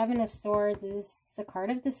the Seven of Swords is the card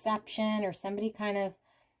of deception, or somebody kind of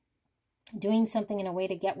doing something in a way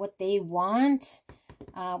to get what they want.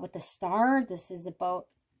 With the Star, this is about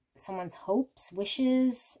someone's hopes,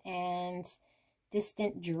 wishes, and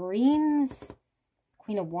distant dreams.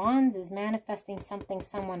 Queen of Wands is manifesting something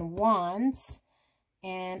someone wants,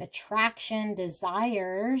 and attraction,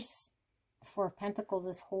 desires. Four of Pentacles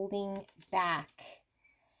is holding back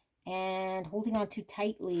and holding on too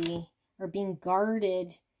tightly, or being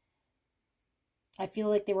guarded. I feel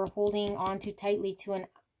like they were holding on too tightly to an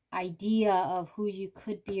idea of who you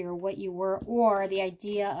could be or what you were, or the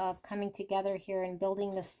idea of coming together here and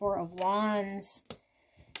building this Four of Wands.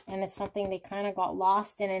 And it's something they kind of got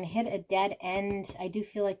lost in and hit a dead end. I do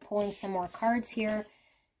feel like pulling some more cards here,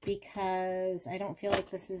 because I don't feel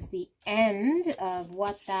like this is the end of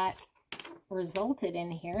what that resulted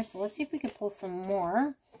in here. So let's see if we can pull some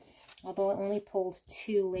more. Although I only pulled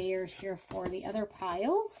 2 layers here for the other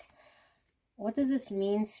piles. What does this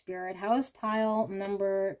mean, Spirit? How is pile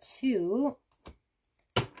number 2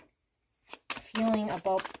 feeling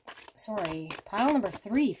about, pile number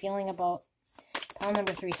 3 feeling about pile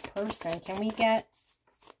number 3's person? Can we get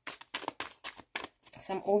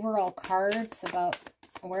some overall cards about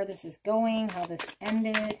where this is going, how this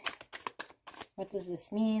ended? What does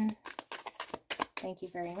this mean? Thank you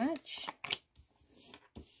very much.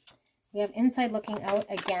 We have inside looking out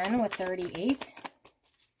again with 38.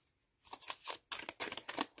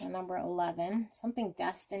 And number 11, something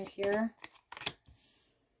destined here.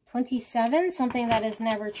 27, something that is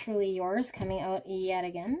never truly yours, coming out yet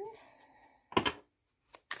again.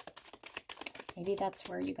 Maybe that's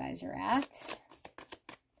where you guys are at.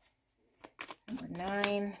 Number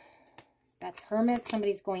 9, that's Hermit.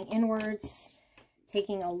 Somebody's going inwards,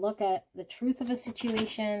 taking a look at the truth of a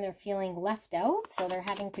situation. They're feeling left out, so they're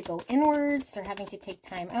having to go inwards. They're having to take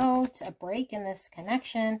time out, a break in this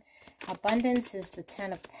connection. Abundance is the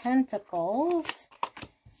 10 of Pentacles.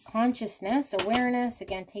 Consciousness, awareness,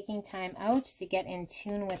 again, taking time out to get in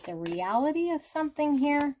tune with the reality of something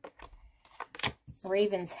here.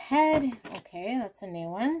 Raven's head, okay, that's a new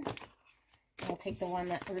one. We'll take the one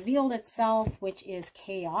that revealed itself, which is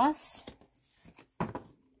chaos.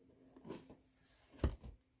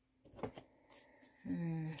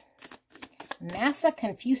 Massa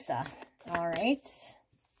Confusa, all right.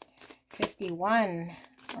 51,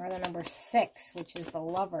 or the number 6, which is the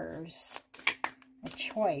Lovers. A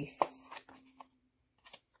choice.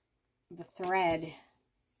 The thread.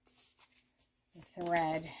 The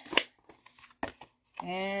thread.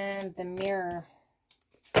 And the mirror.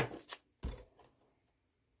 The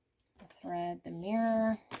thread, the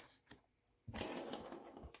mirror.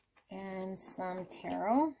 And some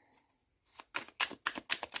tarot.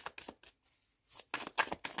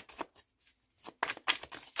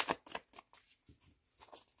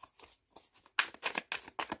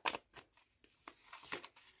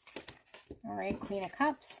 All right, Queen of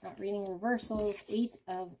Cups, not reading reversals. 8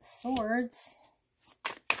 of Swords.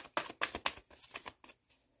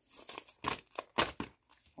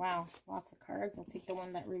 Wow, lots of cards. I'll take the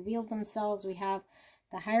one that revealed themselves. We have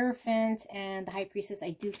the Hierophant and the High Priestess. I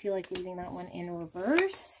do feel like leaving that one in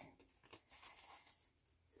reverse.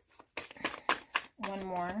 One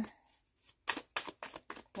more.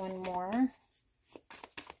 One more.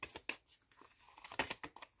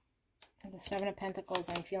 The 7 of Pentacles,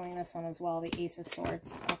 I'm feeling this one as well. The Ace of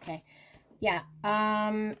Swords. Okay. Yeah.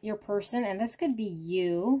 Your person, and this could be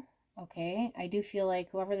you. Okay. I do feel like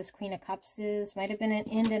whoever this Queen of Cups is might have been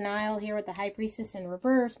in denial here with the High Priestess in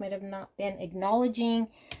reverse. Might have not been acknowledging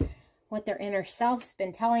what their inner self's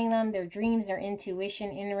been telling them. Their dreams, their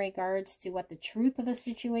intuition in regards to what the truth of a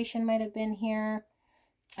situation might have been here.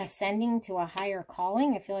 Ascending to a higher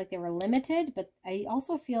calling. I feel like they were limited, but I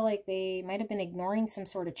also feel like they might have been ignoring some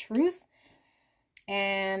sort of truth.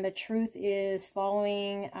 And the truth is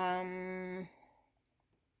following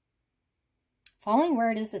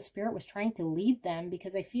where it is the Spirit was trying to lead them,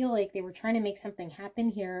 because I feel like they were trying to make something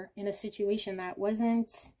happen here in a situation that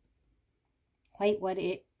wasn't quite what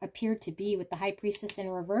it appeared to be with the High Priestess in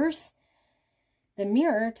reverse. The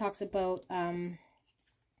Mirror talks about a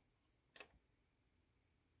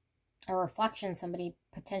reflection, somebody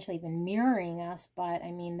potentially even mirroring us, but I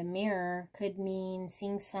mean, the mirror could mean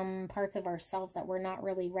seeing some parts of ourselves that we're not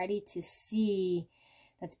really ready to see,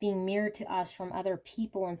 that's being mirrored to us from other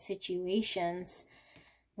people and situations.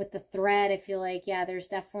 With the thread, I feel like, yeah, there's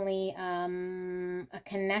definitely a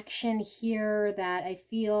connection here that I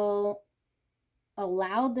feel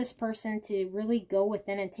allowed this person to really go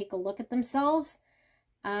within and take a look at themselves.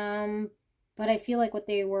 But I feel like what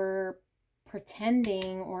they were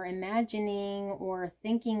pretending or imagining or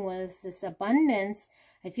thinking was this abundance.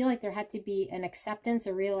 I feel like there had to be an acceptance,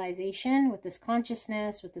 a realization with this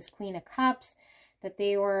consciousness, with this Queen of Cups, that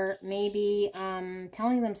they were maybe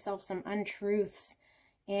telling themselves some untruths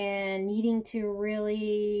and needing to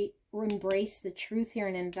really embrace the truth here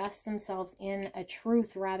and invest themselves in a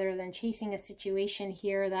truth rather than chasing a situation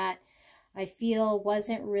here that I feel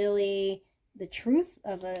wasn't really the truth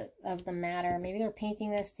of the matter. Maybe they're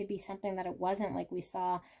painting this to be something that it wasn't, like we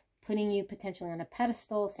saw, putting you potentially on a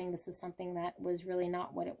pedestal, saying this was something that was really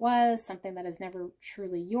not what it was, something that is never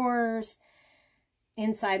truly yours,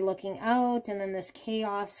 inside looking out. And then this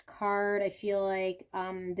chaos card, I feel like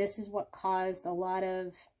this is what caused a lot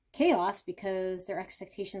of chaos, because their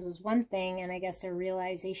expectations was one thing and I guess their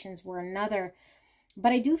realizations were another.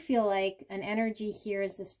 But I do feel like an energy here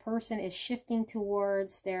is this person is shifting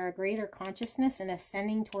towards their greater consciousness and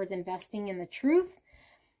ascending towards investing in the truth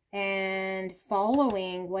and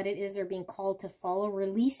following what it is they're being called to follow,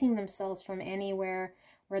 releasing themselves from anywhere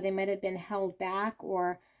where they might have been held back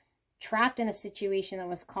or trapped in a situation that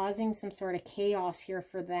was causing some sort of chaos here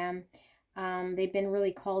for them. They've been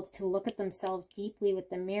really called to look at themselves deeply with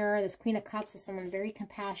the Mirror. This Queen of Cups is someone very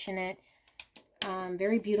compassionate,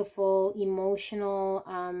 very beautiful, emotional,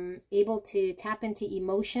 able to tap into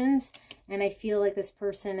emotions. And I feel like this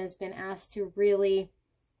person has been asked to really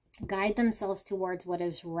guide themselves towards what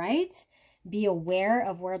is right, be aware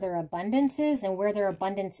of where their abundance is and where their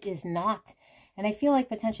abundance is not. And I feel like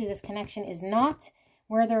potentially this connection is not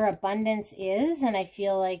where their abundance is. And I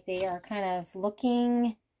feel like they are kind of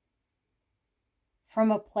looking from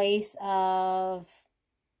a place of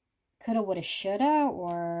coulda, woulda, shoulda,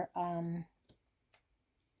 or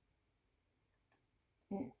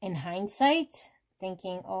in hindsight,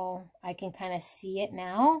 thinking, oh, I can kind of see it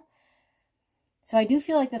now. So I do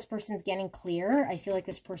feel like this person's getting clear. I feel like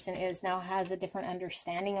this person has a different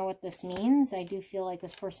understanding of what this means. I do feel like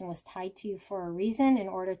this person was tied to you for a reason in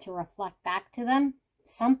order to reflect back to them.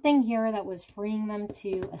 Something here that was freeing them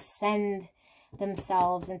to ascend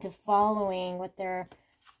themselves into following what their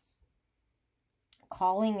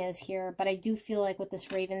calling is here. But I do feel like with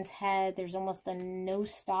this Raven's head, there's almost a no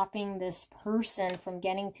stopping this person from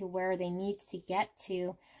getting to where they need to get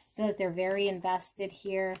to. I feel like they're very invested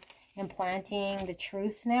here in planting the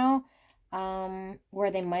truth now, where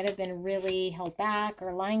they might have been really held back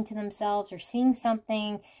or lying to themselves or seeing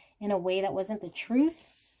something in a way that wasn't the truth,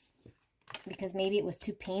 because maybe it was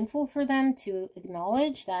too painful for them to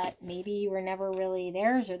acknowledge that maybe you were never really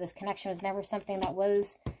theirs, or this connection was never something that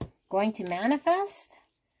was going to manifest.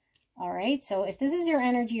 All right, so if this is your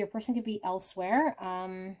energy, your person could be elsewhere.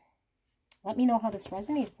 Let me know how this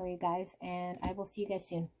resonated for you guys, and I will see you guys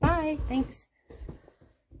soon. Bye. Thanks.